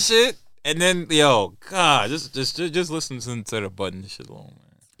started this shit, and then God, just listen to the button shit alone,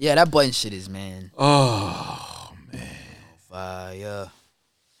 man. Yeah, that button shit is man. Oh man, fire.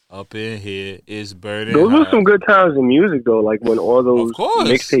 Up in here is burning. Those were some good times in music though, like when all those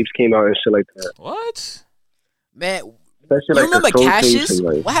mixtapes came out and shit like that. What? Man, you like remember Cassius?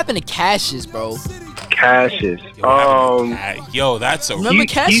 Like, what happened to Cassius, bro? Cassius. Yo, that's a remember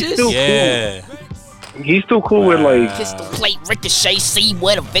Cassius? Yeah. Cool. He's still cool with like pistol plate, ricochet, see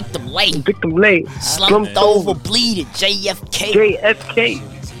where the victim lay. Slumped over, bleeding, JFK.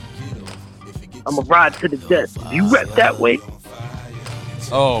 I'ma ride to the death. You rep that way.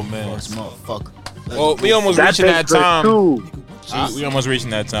 Oh man, this motherfucker. Well, we almost reaching that time. We almost reaching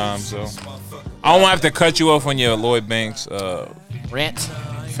that time, so I don't have to cut you off on your Lloyd Banks rant,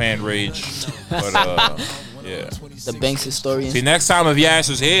 fan rage, but yeah. The Banks historian. See, next time if Yash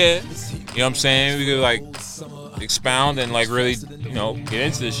was here, you know what I'm saying, we could like expound and like really, get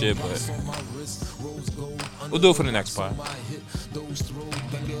into this shit. But we'll do it for the next part.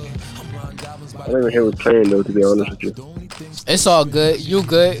 I don't even hear what's playing though, to be honest with you. It's all good. You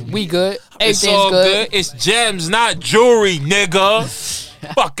good. We good. Everything's it's all good. It's gems, not jewelry, nigga.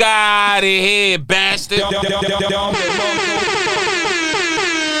 Fuck out of here, bastard.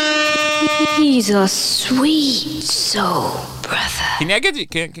 He's a sweet soul, brother. Can I get you?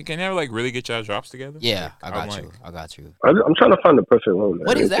 Can I like really get y'all drops together? Yeah, I got you. I'm trying to find the perfect one. Man.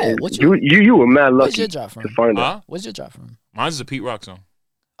 What is that? You were mad lucky your drop from? to find it. What's your drop from? Mine's a Pete Rock song.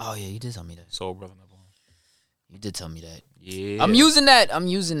 Oh yeah, you did tell me that. Soul Brother number 1. You did tell me that. Yeah. I'm using that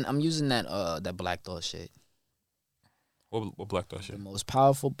that Black Thought shit. What Black Thought shit? The most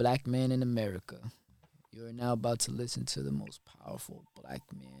powerful black man in America. You are now about to listen to the most powerful black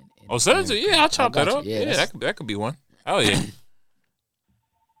man in America. I'll chop that up. Yeah, that could be one. Oh yeah.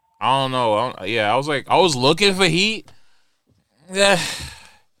 I don't know. I was looking for heat. Yeah.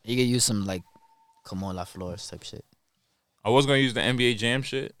 You could use some like Come On La Flores type shit. I was gonna use the NBA Jam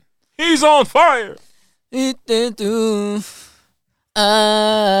shit. He's on fire.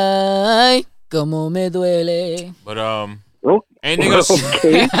 Ay, como me duele. But ain't niggas.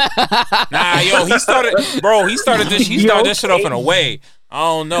 Okay. Nah, yo, he started this shit off in a way. I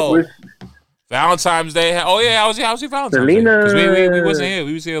don't know. Valentine's Day. Oh yeah, how was your Valentine's Day? Because we wasn't here.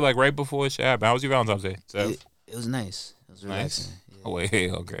 We was here like right before it happened. How was your Valentine's Day? It was nice. It was relaxing. Nice. Yeah. Oh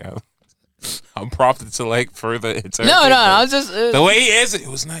wait, okay. I'm prompted to like further interrogate. No, I was just the way he answered. It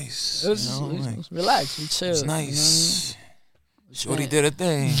was nice. It was relaxed. We chilled. It was nice. Shorty did a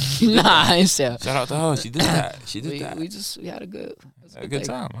thing. Nah, I ain't say. Shout out to her. She did that. We had a good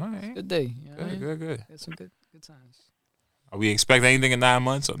time. All right. Good day. Good. Had some good times. Are we expecting anything in 9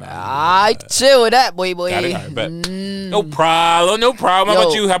 months or not? I chill with that, boy. Got it. All right, bet. No problem. How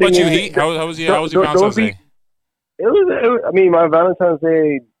about you? How about you, Heat? How was your Valentine's Day? It was. I mean, my Valentine's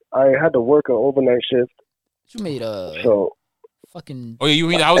Day, I had to work an overnight shift. You made so fucking. Oh yeah, you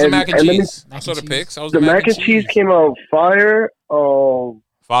mean I was the mac and cheese? I saw the pics. The mac and cheese came out fire.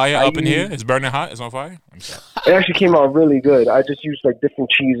 Fire up in here? It's burning hot? It's on fire? I'm sorry. It actually came out really good. I just used like different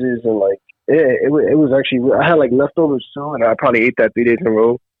cheeses and like it was actually, I had like leftovers too, and I probably ate that 3 days in a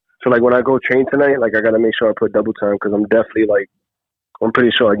row. So like when I go train tonight, like I gotta make sure I put double time because I'm definitely like, I'm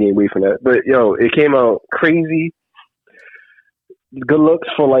pretty sure I gained weight from that. But yo, it came out crazy. Good looks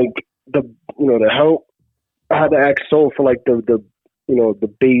for like the the help. I had to ask Soul for like the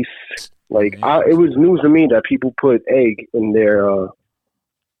base. Like it was news to me that people put egg in their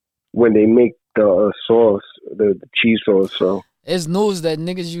when they make the sauce, the cheese sauce. So it's news that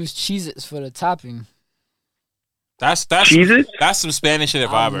niggas use Cheez-Its for the topping. That's Cheez-Its? That's some Spanish shit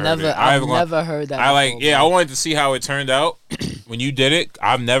if I've heard it. I've never heard that. I wanted to see how it turned out when you did it.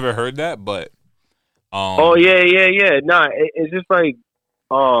 I've never heard that, but oh yeah. Nah, it's just like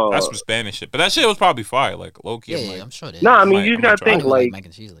that's some Spanish shit. But that shit was probably fire, like low key. Yeah, I'm sure. Nah, I mean you just gotta think like mac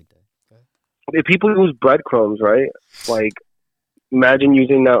and cheese like that. If people use breadcrumbs, right? Like imagine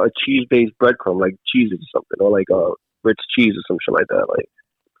using now a cheese-based breadcrumb, like cheeses or something, or like Ritz cheese or some shit like that. Like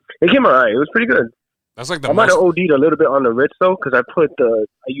it came alright. It was pretty good. That's like I might have OD'd a little bit on the Ritz though, because I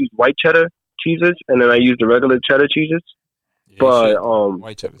used white cheddar cheeses and then I used the regular cheddar cheeses. Yeah, but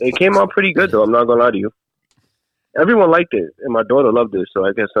it came out pretty good though. I'm not gonna lie to you. Everyone liked it, and my daughter loved it, so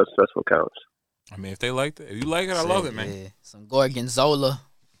I guess that's what counts. I mean, if they liked it, if you like it, I love it, man. Yeah. Some Gorgonzola.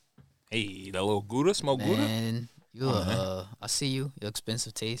 Hey, that little Gouda, smoke Gouda. Man, I see you. Your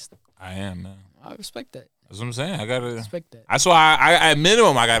expensive taste. I am, man. I respect that. That's what I'm saying. I gotta respect that. That's why I at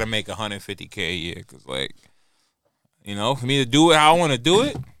minimum I gotta make $150K a year, because like, for me to do it how I want to do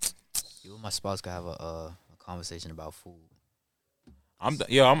it. You and my spouse could have a conversation about food. I'm a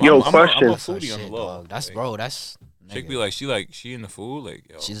question. foodie on the low. Dog. That's bro. That's chick be like she in the food like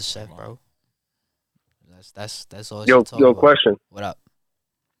yo. She's a chef, bro. That's all. Yo, question. What up?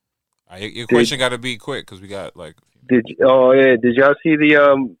 Your question got to be quick because we got like. Did y'all see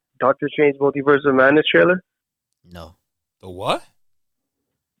the Doctor Strange Multiverse of Madness trailer? No. The what?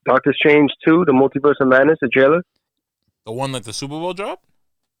 Doctor Strange 2, the Multiverse of Madness, the trailer. The one that the Super Bowl dropped?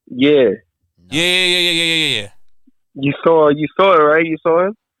 Yeah. No. Yeah. You saw it, right? You saw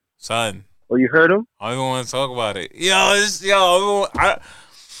him? Son. Or you heard him? I don't even want to talk about it.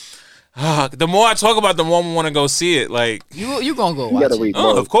 The more I talk about it, the more I want to go see it. Like you gonna go watch it?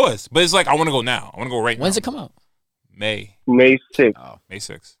 Oh, of course. But it's like I want to go now. I want to go right now. When's it come out? May 6th. Oh, May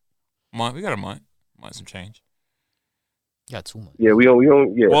 6th. Month. We got a month. Some change. You got 2 months. Yeah, we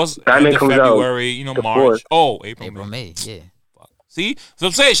don't. Yeah. Well, Batman comes February, out. March. 4th. Oh, April, May. Yeah. Fuck. See? So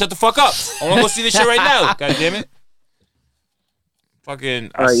I'm saying, shut the fuck up. I want to go see this shit right now. God damn it.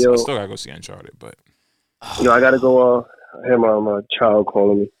 Fucking. I still gotta go see Uncharted, but. I gotta go. I hear my child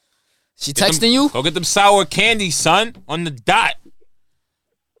calling me. She texting you? Go get them sour candy, son, on the dot. Know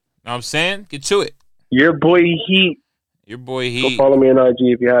what I'm saying? Get to it. Your boy Heat. Go follow me on IG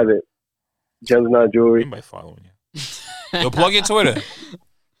if you have it. Gems Not Jewelry. Anybody following you? Yo, plug your Twitter.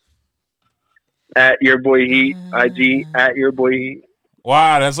 At your boy Heat. IG at your boy Heat.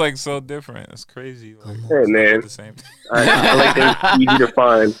 Wow, that's like so different. That's crazy. Like, hey man, the same thing. I like things easy to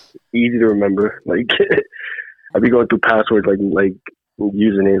find, easy to remember. Like I be going through passwords like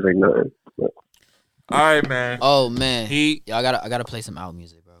usernames like nothing. But. All right, man. Oh man, Heat. I gotta play some out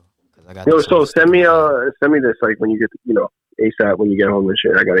music, bro. Cause I got. Yo, so send me this like when you get ASAP when you get home and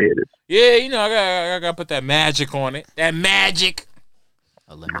shit. I gotta hear this. Yeah, I gotta put that magic on it. That magic.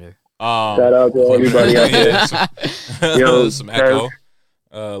 A limiter. Shout out to everybody out there. Some echo.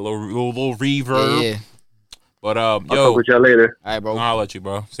 Little reverb. Yeah. But I'll talk with y'all later. All right, bro. I'll let you,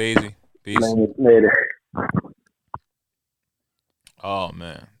 bro. Stay easy. Peace. Later. Oh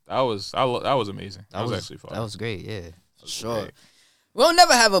man, that was amazing. That was actually fun. That was great. Yeah, for sure. Great. We'll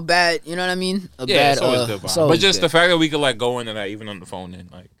never have a bad, you know what I mean? It's always good. But just the fact that we could like go into that even on the phone and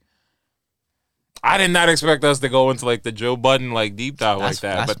like, I did not expect us to go into like the Joe Budden like deep dive like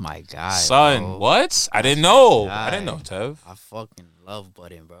that. That's but my guy, son. Bro. What? I didn't know. I didn't know, Tev. I fucking love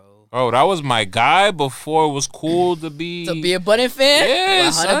Budden, bro. Bro, that was my guy before it was cool to be a Budden fan.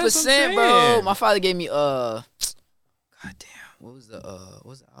 Yeah, 100%, bro. My father gave me God damn, what was the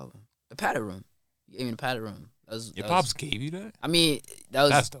album? The Padded Room. He gave me the Padded Room. Your pops gave you that? I mean,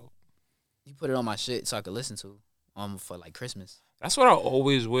 that's dope. He put it on my shit so I could listen to for like Christmas. That's what I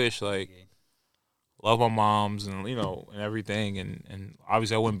always wish. Like, love my moms and and everything, and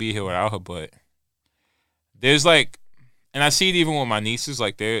obviously I wouldn't be here without her. But there's like, and I see it even with my nieces,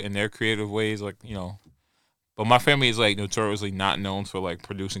 like they're in their creative ways, like But my family is like notoriously not known for like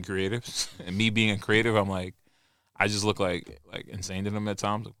producing creatives, and me being a creative, I'm like, I just look like insane to them at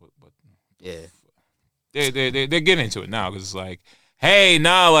times. But yeah. They're getting into it now because it's like, hey,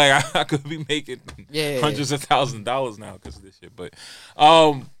 nah, like I could be making hundreds of $1,000s now because of this shit. But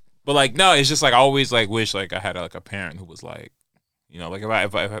like no, it's just like I always like wish like I had like a parent who was like, you know, like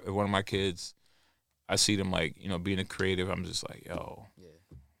if one of my kids, I see them like, you know, being a creative, I'm just like, yo,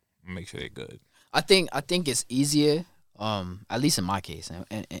 make sure they're good. I think it's easier, at least in my case,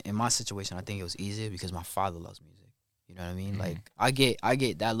 and in my situation, I think it was easier because my father loves music. You know what I mean? Like I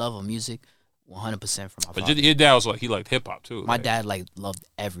get that love of music 100% from my father. But your dad was like, he liked hip hop too. My dad like loved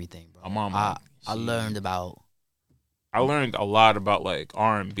everything, bro. My mom, I learned a lot about like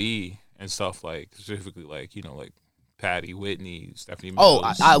R&B and stuff, like specifically like, you know, like Patty, Whitney, Stephanie Mills.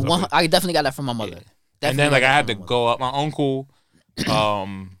 I definitely got that from my mother. Yeah. And then like I had to go up. My uncle,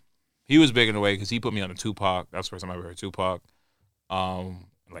 he was big in the way because he put me on a Tupac. That's the first time I ever heard Tupac.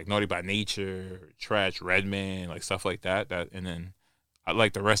 Like Naughty by Nature, Trash, Redman, like stuff like that. And then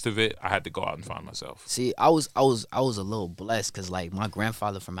like the rest of it, I had to go out and find myself. See, I was a little blessed because like my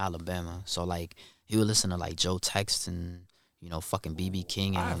grandfather from Alabama, so like he would listen to like Joe Tex and, you know, fucking BB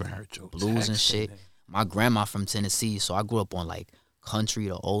King and I haven't heard Joe blues Tex and shit. My grandma from Tennessee, so I grew up on like country,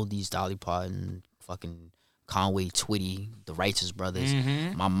 the oldies, Dolly Parton, fucking Conway Twitty, the Righteous Brothers.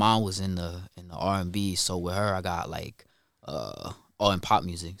 My mom was in the R&B, so with her I got like in pop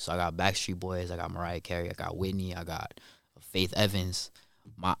music. So I got Backstreet Boys, I got Mariah Carey, I got Whitney, I got Faith Evans.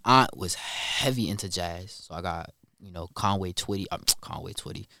 My aunt was heavy into jazz, so I got, you know, Conway Twitty,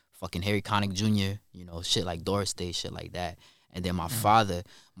 fucking Harry Connick Jr., you know, shit like Doris Day, shit like that. And then my father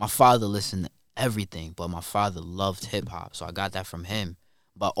listened to everything, but my father loved hip hop, so I got that from him.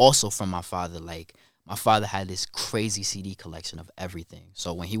 But also from my father, like my father had this crazy CD collection of everything.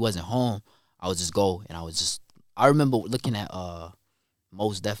 So when he wasn't home, I would just go and I remember looking at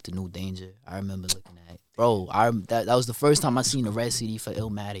Mos Def The New Danger. I remember looking at it. Bro, that was the first time I seen the red CD for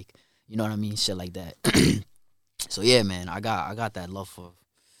Illmatic. You know what I mean? Shit like that. So yeah, man, I got that love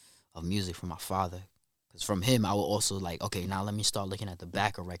of music from my father. Cause from him, I would also like, okay, now let me start looking at the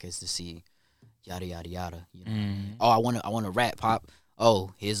back of records to see yada yada yada. You know what I mean? Oh, I want to rap, Pop.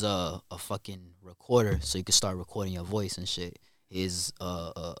 Oh, here's a fucking recorder so you can start recording your voice and shit. Here's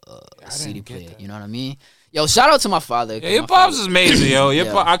a CD player. You know what I mean? Yo, shout out to my father. Yeah, your pops is amazing, yo.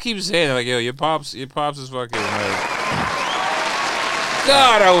 I keep saying it, like, yo, your pops is fucking like,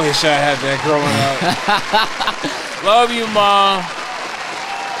 God, I wish I had that growing up. Love you, Mom.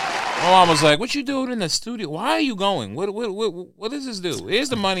 My mom was like, what you doing in the studio? Why are you going? What does this do? Here's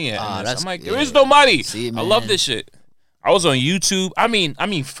the money at. I'm like, there is no money. See, I love this shit. I was on YouTube. I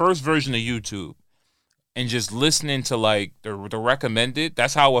mean, first version of YouTube. And just listening to like the recommended,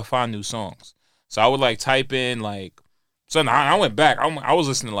 that's how I would find new songs. So I would like type in like, so I went back. I was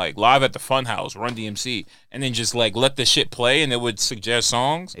listening to like Live at the Funhouse, Run DMC, and then just like let the shit play and it would suggest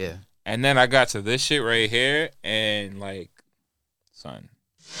songs. Yeah. And then I got to this shit right here and like, son.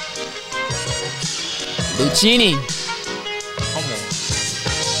 Lucchini. Come on.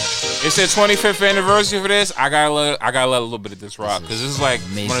 It's their 25th anniversary for this. I gotta let a little bit of this rock because this is like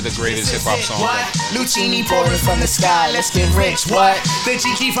one of the greatest hip hop songs. What? Lucchini pouring from the sky. Let's get rich. What? The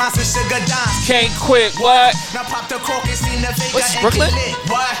G finds the sugar dime. Can't quit. What? Now pop the cork and see the Vega. What's Brooklyn?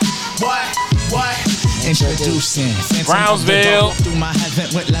 What? Introducing Brownsville. Through my heaven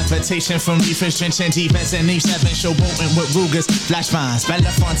with levitation from reefers drenching defense and E7 showboating with Rugers, flash vines,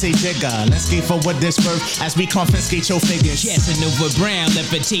 Belafonte Jigger. Let's get forward this worth as we confiscate your figures. Casanova Brown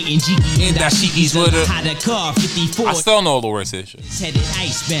levitating Jiggy and Dashikis with her. How the car 54. I still know all the words of this shit. Headed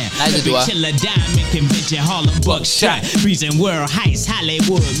icebound. Neither The do I. big killer diamond convention, Harlem Buckshot. Freezing world heights,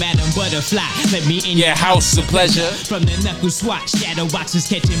 Hollywood, Madam Butterfly. Let me in Yeah, House of Pleasure. From the knuckle swatch, shadow boxes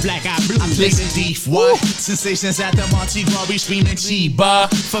catching black eye blue. I'm blazing deep. What? Sensations at the Monte Gras, we screaming Chiba.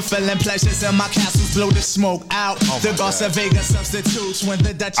 Fulfilling pleasures in my castles, blow the smoke out. The Goss of Vegas substitutes when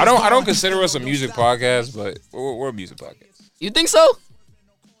the Dutch. I don't consider us a music podcast, but we're a music podcast. You think so?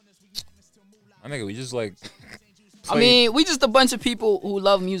 I think we just like. I mean, we just a bunch of people who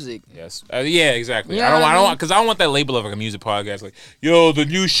love music. Yes. Yeah, exactly. Yeah, I don't want that label of like a music podcast. Like, yo, the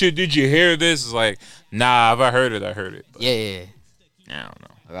new shit. Did you hear this? It's like, nah. If I heard it, I heard it. But, Yeah. I don't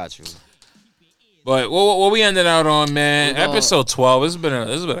know. I got you. But what we ended out on, man, episode 12. This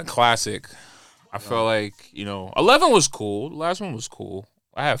has been a classic. I felt like, 11 was cool. The last one was cool.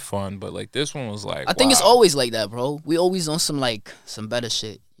 I had fun, but like this one was like, I think it's always like that, bro. We always on some better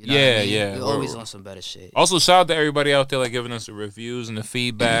shit. You know what I mean? Yeah. We always on some better shit. Also, shout out to everybody out there like giving us the reviews and the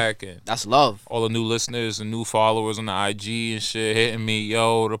feedback and that's love. All the new listeners and new followers on the IG and shit hitting me.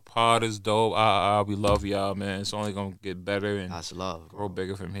 Yo, the pod is dope. We love y'all, man. It's only gonna get better and that's love. Grow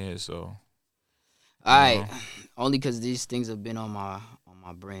bigger from here. So. All right, only because these things have been on my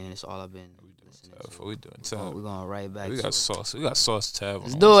brain. It's all I've been What we doing? Tab. We're going right back. We got sauce. We got sauce tab.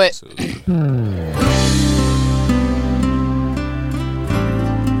 Let's do it.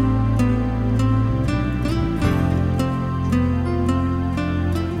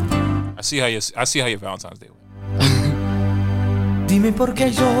 I see how your Valentine's Day went. Dime por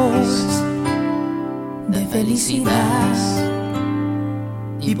qué lloras de felicidad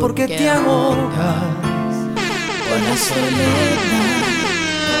y por qué te ahogas con la soledad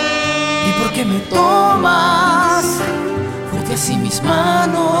y por qué me tomas fuerte así mis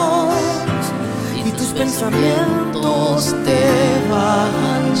manos y tus pensamientos te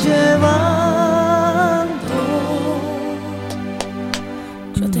van llevando.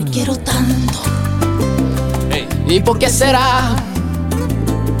 Yo te quiero tanto. Hey. ¿Y por qué será?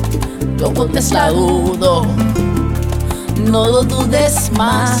 Yo contes la dudo, no lo dudes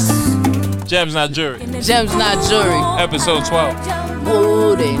más. Gems Not Jury. Gems Not Jury. Episode 12.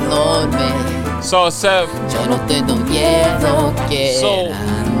 Pura enorme. Sauce Tab. Yo no tengo miedo que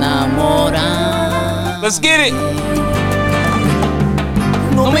enamorar. Let's get it.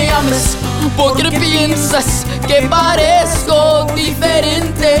 No me ames porque piensas que parezco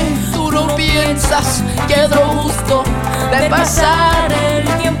diferente. Tú no piensas que lo justo de pasar el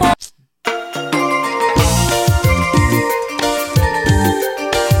tiempo.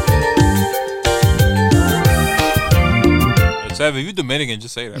 If you Dominican,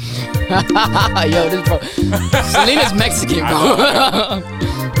 just say that. Yo, this bro. Selena's Mexican, bro.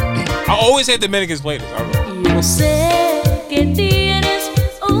 I always say Dominicans play this.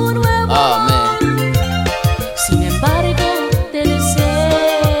 Oh, man. Sin embargo, te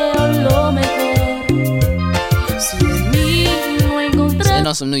deseo lo mejor. Si en mí no encontré. Sitting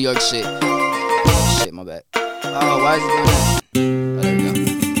on some New York shit. Oh, shit, my bad. Oh, why is it doing that? Oh, there we go.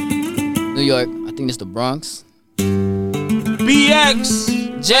 New York. I think it's the Bronx.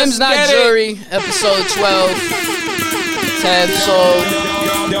 BX. Gems Not Jury, episode 12. Tab Soul.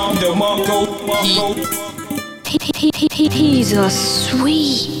 He's a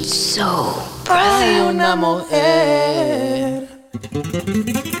sweet soul. Hay una mujer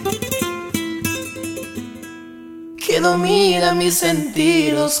que domina mis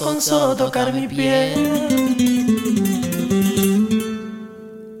sentidos con solo tocar mi piel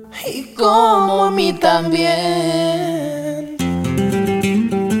y como a mí también.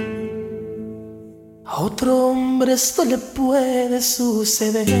 A otro hombre esto le puede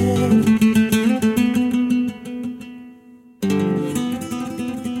suceder.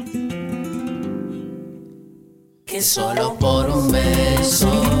 Que solo por un beso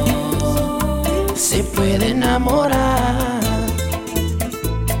se puede enamorar.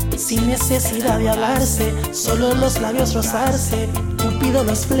 Sin necesidad de hablarse, solo los labios rozarse, Cupido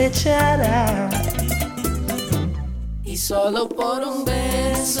los flechará. Y solo por un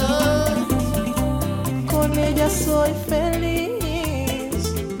beso con ella soy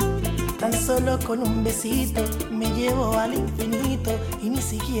feliz. Tan solo con un besito me llevo al infinito y ni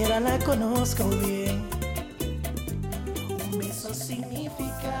siquiera la conozco bien. Un beso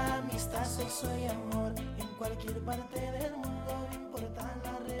significa amistad, sexo y amor. En cualquier parte del mundo, no importa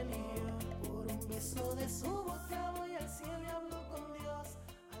la religión. Por un beso de su